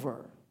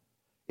over.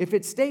 If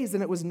it stays,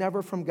 then it was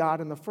never from God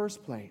in the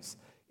first place.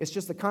 It's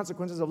just the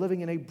consequences of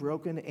living in a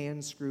broken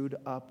and screwed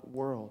up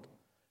world.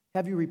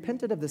 Have you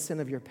repented of the sin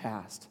of your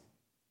past?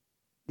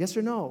 Yes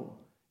or no?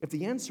 If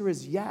the answer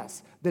is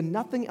yes, then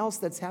nothing else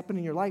that's happened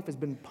in your life has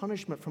been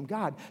punishment from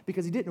God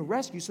because he didn't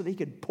rescue so that he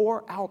could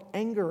pour out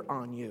anger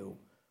on you.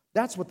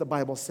 That's what the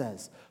Bible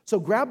says. So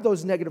grab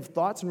those negative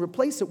thoughts and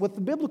replace it with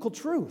the biblical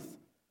truth.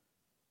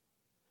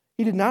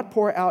 He did not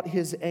pour out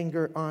his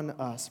anger on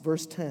us.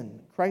 Verse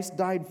 10, Christ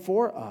died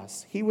for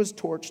us. He was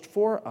torched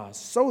for us,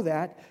 so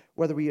that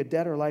whether we are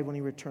dead or alive when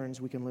he returns,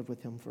 we can live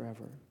with him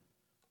forever.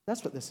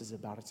 That's what this is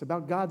about. It's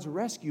about God's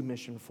rescue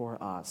mission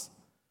for us.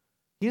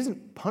 He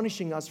isn't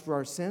punishing us for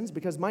our sins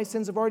because my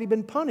sins have already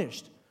been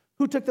punished.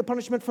 Who took the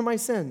punishment for my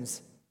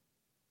sins?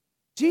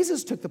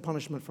 Jesus took the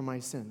punishment for my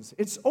sins.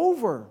 It's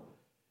over.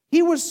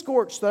 He was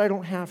scorched so that I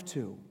don't have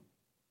to.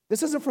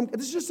 This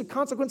is just a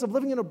consequence of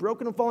living in a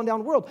broken and fallen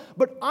down world.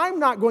 But I'm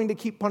not going to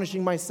keep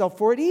punishing myself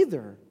for it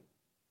either.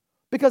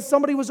 Because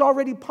somebody was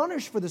already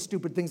punished for the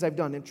stupid things I've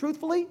done. And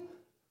truthfully,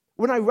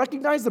 when I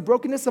recognize the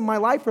brokenness of my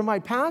life or my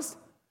past,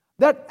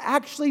 that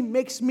actually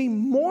makes me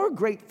more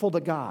grateful to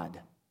God.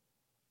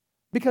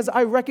 Because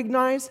I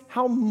recognize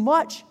how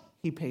much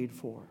he paid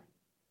for.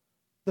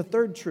 The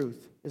third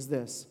truth is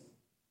this.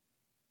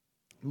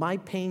 My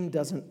pain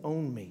doesn't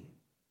own me.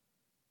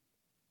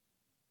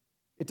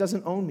 It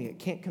doesn't own me. It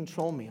can't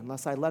control me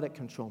unless I let it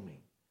control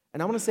me.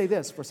 And I want to say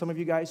this for some of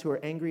you guys who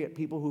are angry at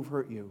people who've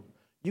hurt you.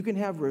 You can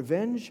have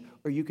revenge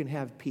or you can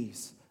have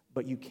peace,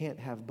 but you can't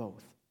have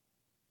both.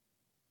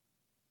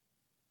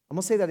 I'm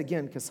going to say that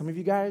again because some of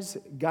you guys,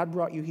 God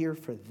brought you here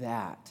for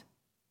that.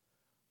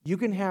 You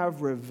can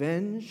have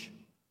revenge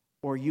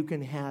or you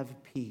can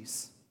have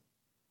peace,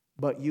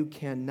 but you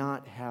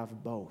cannot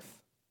have both.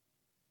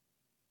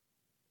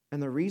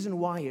 And the reason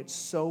why it's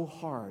so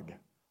hard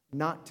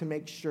not to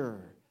make sure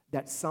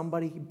that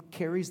somebody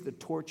carries the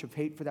torch of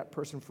hate for that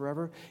person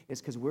forever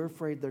is because we're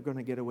afraid they're going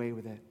to get away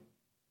with it.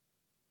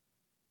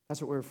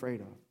 That's what we're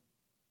afraid of.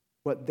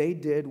 What they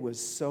did was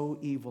so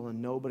evil and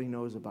nobody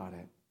knows about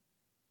it.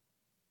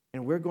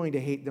 And we're going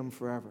to hate them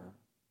forever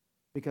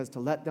because to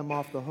let them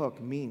off the hook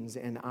means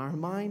in our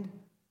mind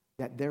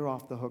that they're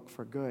off the hook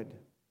for good.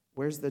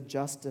 Where's the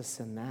justice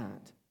in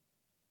that?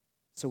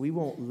 So we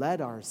won't let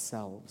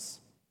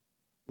ourselves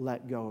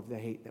let go of the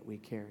hate that we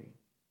carry.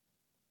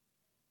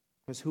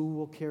 Because who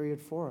will carry it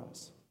for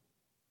us?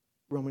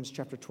 Romans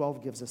chapter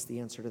 12 gives us the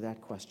answer to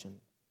that question.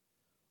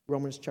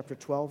 Romans chapter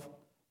 12,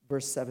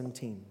 verse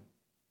 17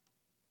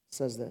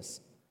 says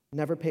this,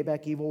 never pay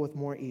back evil with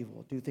more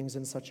evil. Do things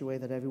in such a way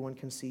that everyone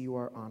can see you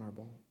are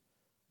honorable.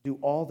 Do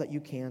all that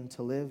you can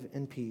to live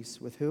in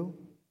peace with who?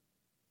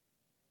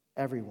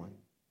 Everyone.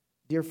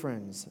 Dear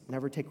friends,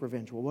 never take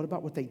revenge. Well, what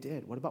about what they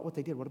did? What about what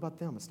they did? What about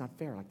them? It's not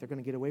fair. Like they're going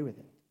to get away with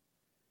it.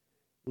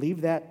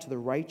 Leave that to the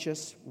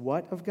righteous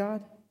what of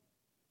God?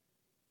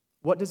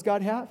 What does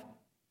God have?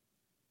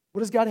 What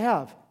does God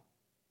have?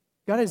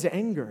 God has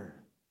anger.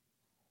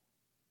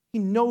 He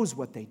knows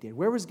what they did.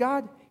 Where was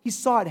God? He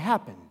saw it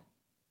happen.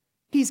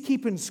 He's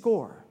keeping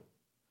score.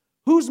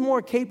 Who's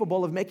more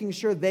capable of making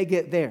sure they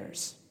get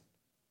theirs?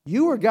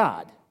 You or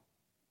God?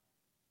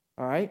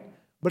 All right?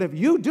 But if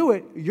you do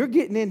it, you're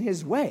getting in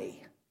his way.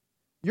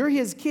 You're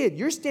his kid.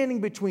 You're standing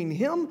between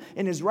him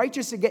and his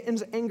righteous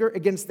anger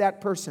against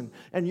that person.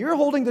 And you're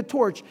holding the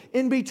torch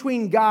in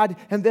between God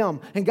and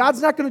them. And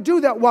God's not going to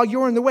do that while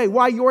you're in the way.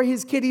 While you're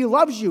his kid, he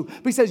loves you.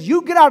 But he says,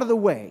 you get out of the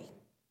way.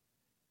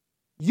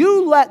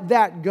 You let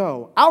that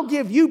go. I'll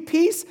give you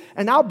peace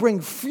and I'll bring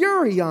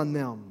fury on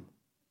them.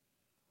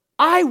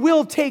 I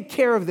will take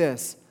care of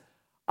this.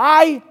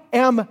 I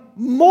am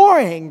more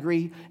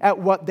angry at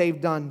what they've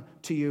done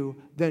to you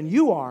than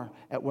you are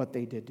at what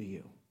they did to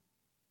you.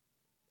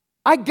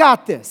 I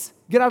got this.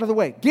 Get out of the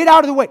way. Get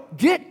out of the way.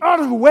 Get out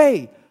of the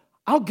way.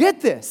 I'll get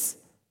this.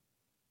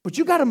 But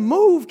you got to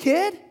move,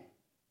 kid.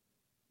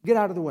 Get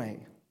out of the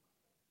way.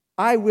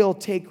 I will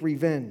take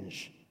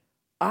revenge.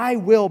 I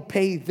will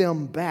pay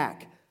them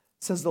back,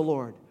 says the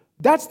Lord.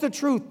 That's the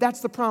truth. That's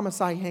the promise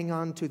I hang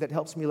on to that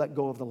helps me let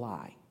go of the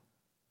lie.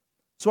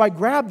 So I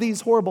grab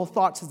these horrible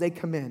thoughts as they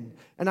come in,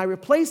 and I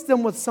replace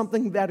them with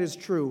something that is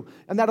true,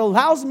 and that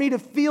allows me to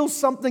feel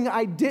something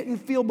I didn't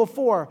feel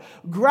before,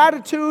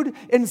 gratitude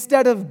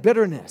instead of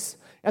bitterness.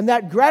 And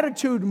that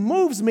gratitude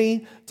moves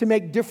me to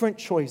make different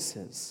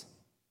choices.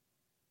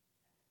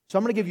 So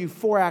I'm going to give you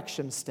 4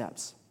 action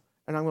steps,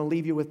 and I'm going to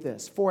leave you with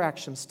this. 4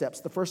 action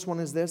steps. The first one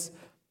is this,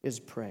 is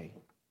pray.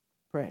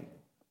 Pray.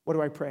 What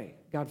do I pray?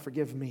 God,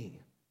 forgive me.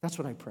 That's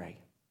what I pray.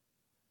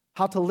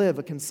 How to live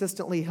a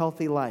consistently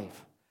healthy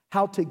life.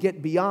 How to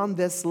get beyond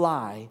this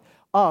lie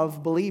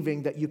of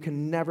believing that you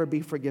can never be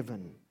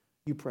forgiven.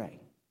 You pray.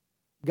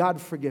 God,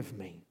 forgive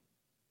me.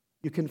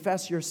 You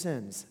confess your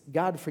sins.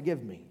 God,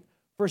 forgive me.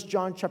 1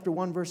 John chapter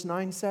 1, verse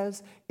 9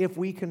 says, if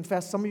we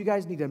confess, some of you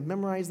guys need to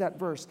memorize that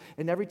verse,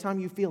 and every time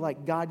you feel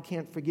like God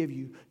can't forgive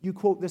you, you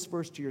quote this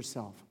verse to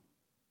yourself.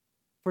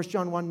 1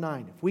 John 1,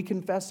 9, if we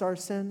confess our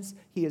sins,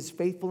 he is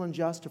faithful and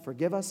just to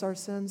forgive us our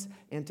sins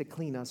and to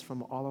clean us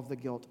from all of the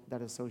guilt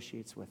that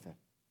associates with it.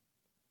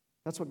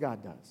 That's what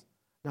God does.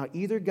 Now,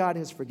 either God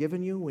has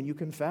forgiven you when you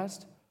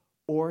confessed,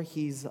 or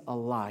he's a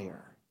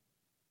liar.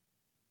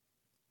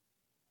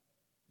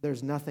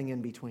 There's nothing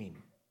in between.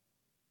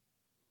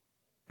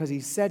 Because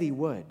he said he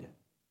would.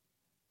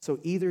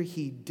 So either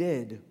he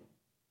did,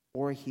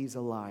 or he's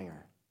a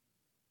liar.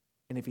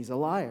 And if he's a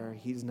liar,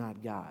 he's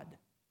not God.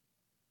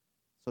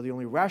 So the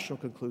only rational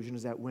conclusion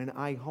is that when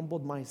I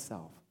humbled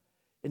myself,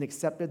 and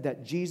accepted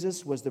that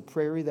Jesus was the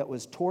prairie that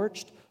was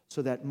torched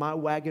so that my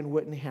wagon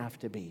wouldn't have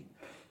to be.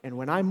 And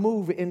when I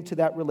move into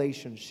that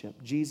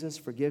relationship, Jesus,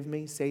 forgive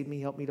me, save me,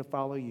 help me to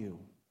follow you,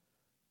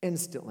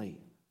 instantly,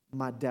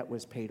 my debt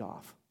was paid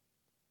off.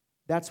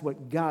 That's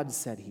what God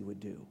said he would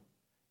do.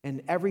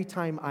 And every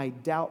time I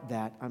doubt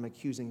that, I'm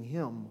accusing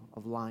him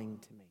of lying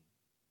to me.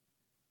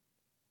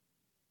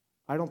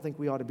 I don't think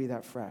we ought to be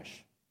that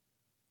fresh.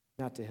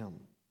 Not to him.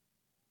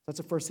 That's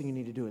the first thing you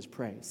need to do is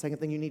pray. Second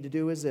thing you need to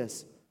do is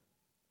this.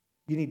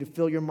 You need to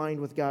fill your mind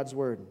with God's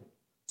word.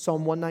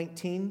 Psalm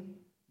 119,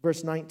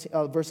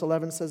 verse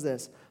 11 says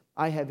this,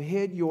 I have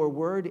hid your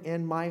word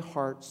in my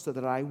heart so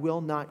that I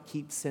will not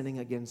keep sinning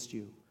against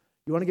you.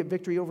 You want to get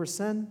victory over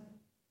sin?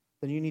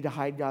 Then you need to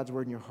hide God's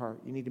word in your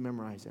heart. You need to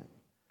memorize it.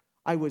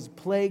 I was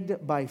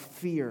plagued by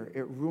fear.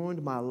 It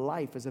ruined my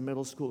life as a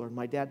middle schooler.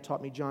 My dad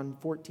taught me John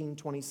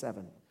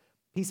 14:27.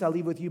 Peace I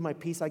leave with you, my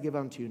peace I give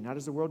unto you. Not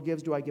as the world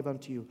gives, do I give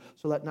unto you.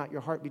 So let not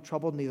your heart be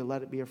troubled, neither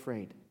let it be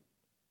afraid.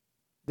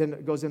 Then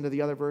it goes into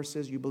the other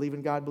verses. You believe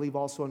in God, believe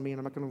also in me. And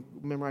I'm not going to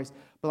memorize.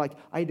 But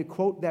I had to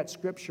quote that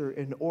scripture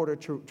in order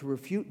to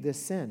refute this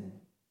sin.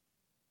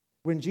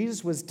 When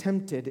Jesus was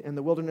tempted in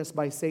the wilderness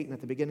by Satan at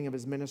the beginning of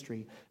his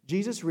ministry,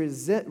 Jesus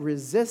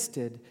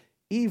resisted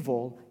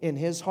evil in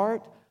his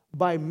heart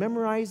by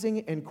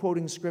memorizing and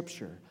quoting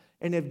scripture.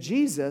 And if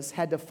Jesus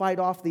had to fight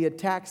off the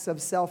attacks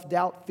of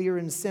self-doubt, fear,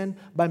 and sin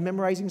by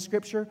memorizing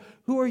scripture,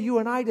 who are you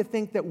and I to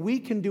think that we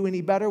can do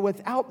any better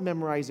without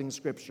memorizing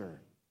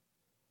scripture?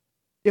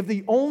 If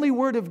the only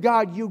word of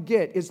God you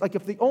get is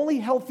if the only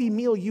healthy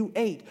meal you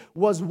ate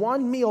was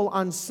one meal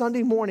on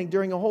Sunday morning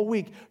during a whole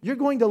week, you're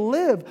going to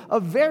live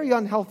a very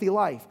unhealthy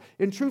life.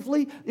 And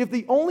truthfully, if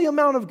the only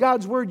amount of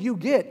God's word you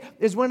get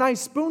is when I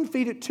spoon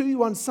feed it to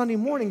you on Sunday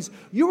mornings,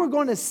 you are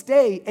going to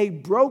stay a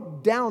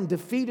broke down,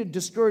 defeated,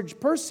 discouraged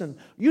person.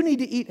 You need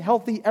to eat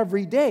healthy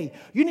every day.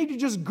 You need to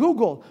just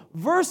Google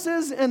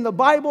verses in the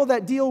Bible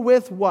that deal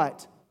with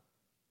what?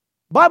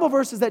 Bible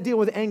verses that deal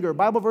with anger,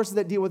 Bible verses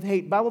that deal with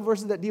hate, Bible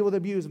verses that deal with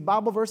abuse,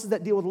 Bible verses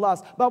that deal with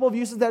lust, Bible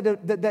verses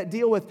that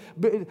deal with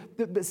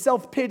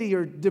self-pity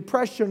or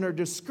depression or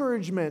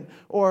discouragement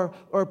or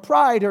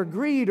pride or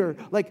greed or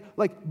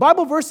like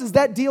Bible verses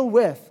that deal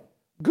with.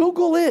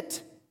 Google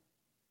it.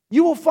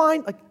 You will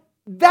find,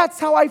 that's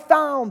how I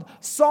found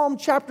Psalm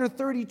chapter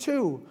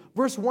 32,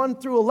 verse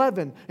 1 through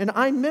 11. And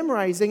I'm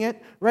memorizing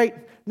it right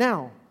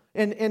now.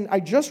 And I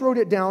just wrote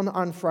it down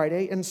on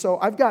Friday, and so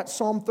I've got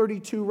Psalm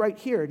 32 right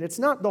here. And it's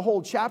not the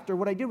whole chapter.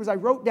 What I did was I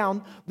wrote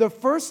down the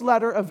first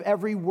letter of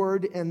every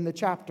word in the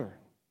chapter.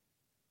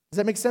 Does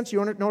that make sense?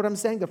 You know what I'm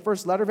saying? The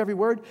first letter of every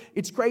word?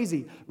 It's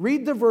crazy.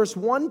 Read the verse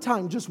one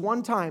time, just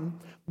one time,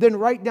 then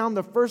write down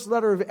the first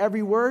letter of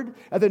every word,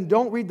 and then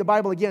don't read the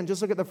Bible again.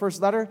 Just look at the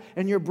first letter,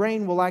 and your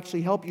brain will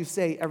actually help you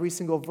say every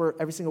single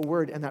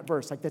word in that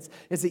verse.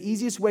 It's the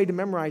easiest way to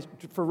memorize,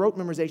 for rote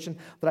memorization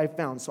that I've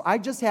found. So I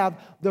just have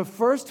the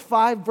first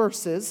 5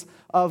 verses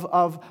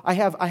I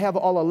have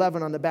all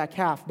 11 on the back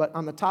half, but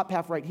on the top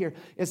half right here,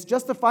 it's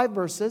just the 5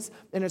 verses,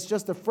 and it's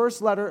just the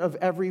first letter of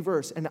every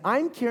verse. And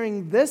I'm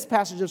carrying this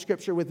passage of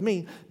Scripture with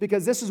me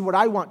because this is what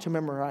I want to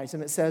memorize.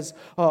 And it says,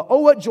 oh,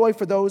 what joy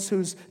for those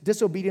whose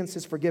disobedience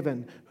is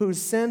forgiven,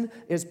 whose sin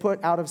is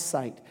put out of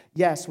sight.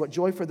 Yes, what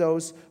joy for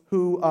those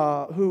whose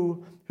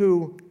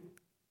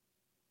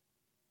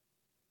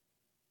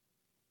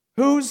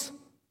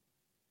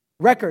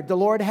record the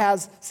Lord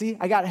has,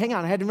 hang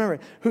on, I had to remember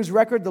it. Whose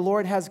record the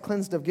Lord has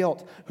cleansed of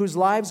guilt, whose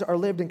lives are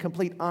lived in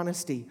complete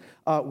honesty.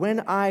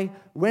 When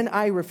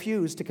I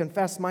refuse to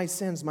confess my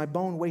sins, my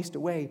bone wastes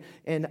away,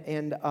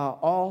 and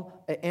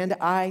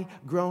I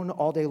groan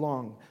all day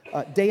long.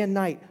 Day and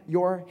night,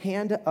 your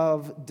hand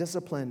of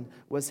discipline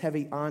was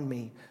heavy on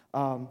me.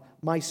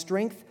 My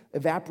strength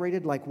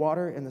evaporated like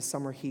water in the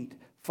summer heat.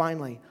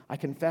 Finally, I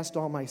confessed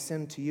all my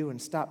sin to you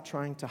and stopped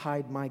trying to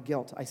hide my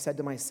guilt. I said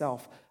to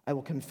myself, I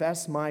will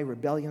confess my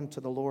rebellion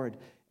to the Lord,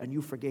 and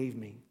you forgave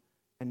me,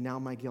 and now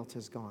my guilt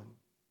is gone.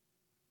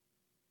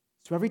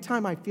 So every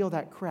time I feel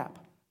that crap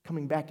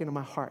coming back into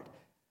my heart,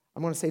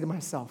 I'm going to say to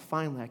myself,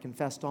 finally, I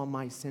confessed all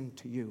my sin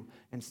to you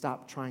and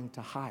stopped trying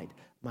to hide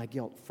my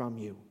guilt from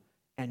you,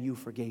 and you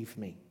forgave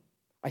me.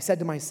 I said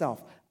to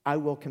myself, I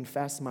will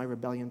confess my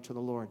rebellion to the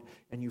Lord,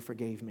 and you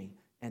forgave me,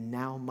 and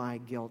now my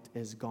guilt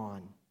is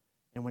gone.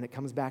 And when it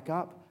comes back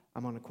up,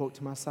 I'm going to quote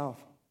to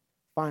myself,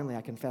 finally,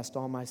 I confessed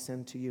all my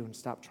sin to you and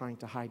stopped trying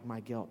to hide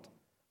my guilt.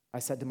 I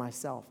said to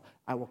myself,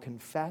 I will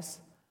confess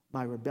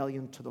my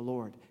rebellion to the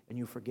Lord, and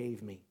you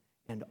forgave me,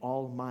 and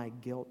all my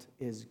guilt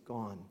is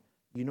gone.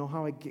 You know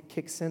how I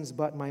kick sin's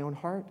butt in my own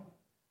heart?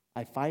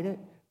 I fight it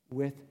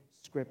with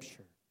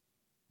Scripture.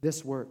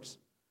 This works.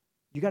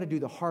 You got to do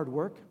the hard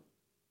work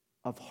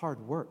of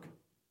hard work.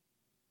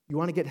 You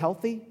want to get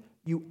healthy?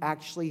 You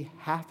actually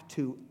have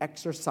to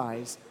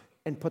exercise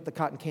and put the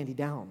cotton candy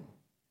down.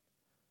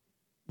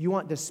 You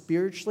want to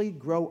spiritually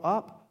grow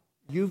up?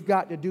 You've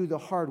got to do the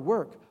hard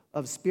work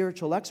of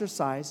spiritual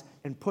exercise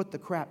and put the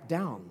crap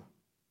down.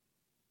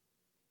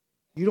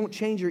 You don't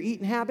change your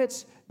eating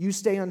habits, you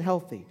stay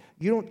unhealthy.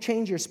 You don't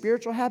change your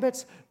spiritual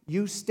habits,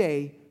 you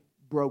stay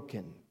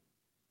broken.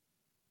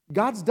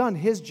 God's done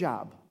his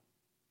job.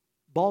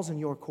 Ball's in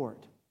your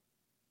court.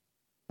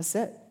 That's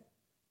it.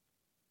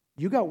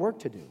 You got work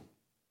to do.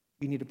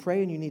 You need to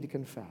pray and you need to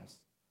confess.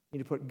 You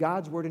need to put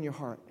God's word in your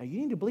heart. Now, you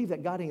need to believe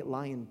that God ain't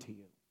lying to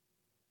you.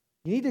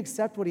 You need to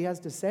accept what he has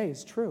to say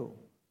is true.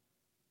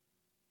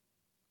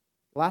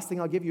 The last thing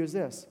I'll give you is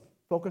this.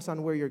 Focus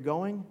on where you're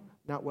going,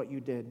 not what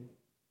you did.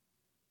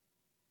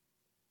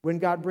 When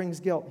God brings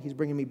guilt, he's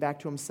bringing me back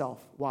to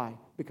himself. Why?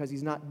 Because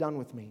he's not done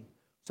with me.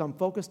 So I'm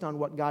focused on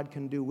what God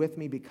can do with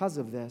me because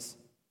of this,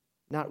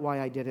 not why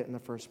I did it in the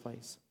first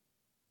place.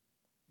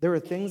 There are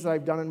things that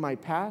I've done in my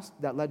past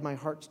that led my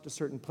heart to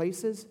certain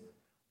places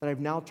that I've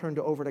now turned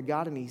over to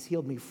God and he's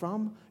healed me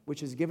from,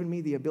 which has given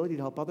me the ability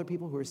to help other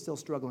people who are still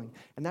struggling.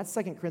 And that's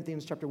 2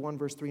 Corinthians chapter 1,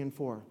 verse 3 and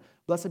 4.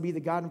 Blessed be the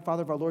God and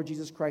Father of our Lord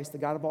Jesus Christ, the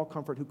God of all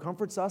comfort, who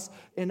comforts us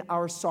in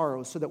our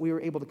sorrows so that we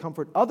are able to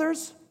comfort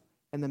others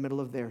in the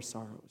middle of their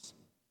sorrows.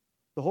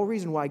 The whole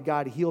reason why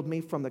God healed me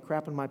from the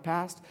crap in my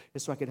past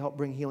is so I could help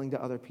bring healing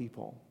to other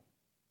people.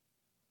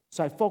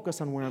 So I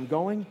focus on where I'm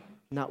going,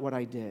 not what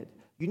I did.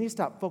 You need to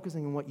stop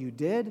focusing on what you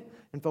did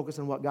and focus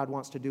on what God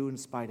wants to do in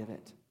spite of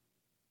it.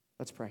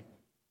 Let's pray.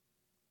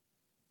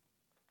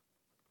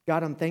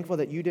 God, I'm thankful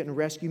that you didn't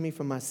rescue me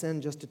from my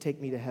sin just to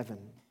take me to heaven.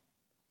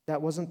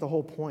 That wasn't the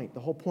whole point. The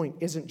whole point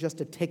isn't just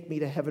to take me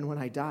to heaven when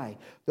I die.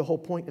 The whole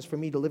point is for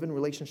me to live in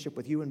relationship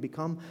with you and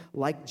become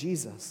like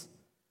Jesus.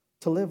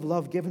 To live,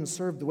 love, give, and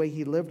serve the way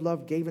he lived,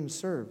 loved, gave, and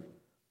served.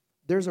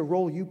 There's a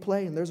role you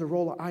play and there's a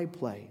role I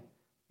play.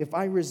 If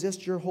I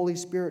resist your Holy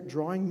Spirit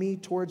drawing me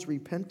towards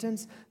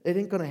repentance, it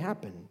ain't going to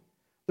happen.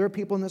 There are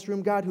people in this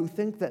room, God, who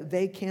think that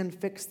they can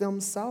fix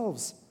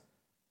themselves.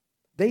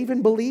 They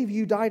even believe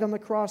you died on the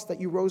cross,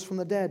 that you rose from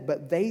the dead,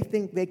 but they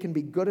think they can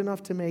be good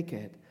enough to make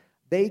it.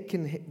 They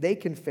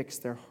can fix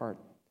their heart.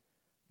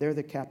 They're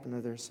the captain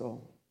of their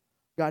soul.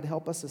 God,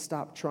 help us to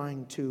stop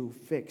trying to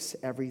fix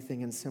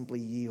everything and simply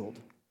yield.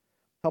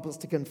 Help us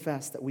to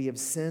confess that we have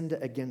sinned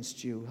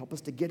against you. Help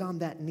us to get on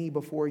that knee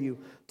before you,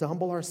 to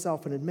humble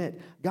ourselves and admit,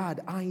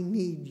 God, I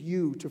need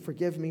you to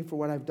forgive me for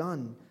what I've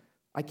done.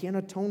 I can't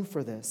atone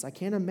for this. I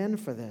can't amend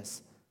for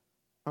this.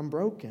 I'm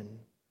broken,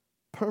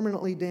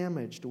 permanently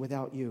damaged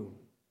without you.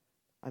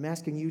 I'm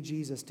asking you,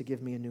 Jesus, to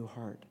give me a new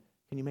heart.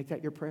 Can you make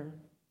that your prayer?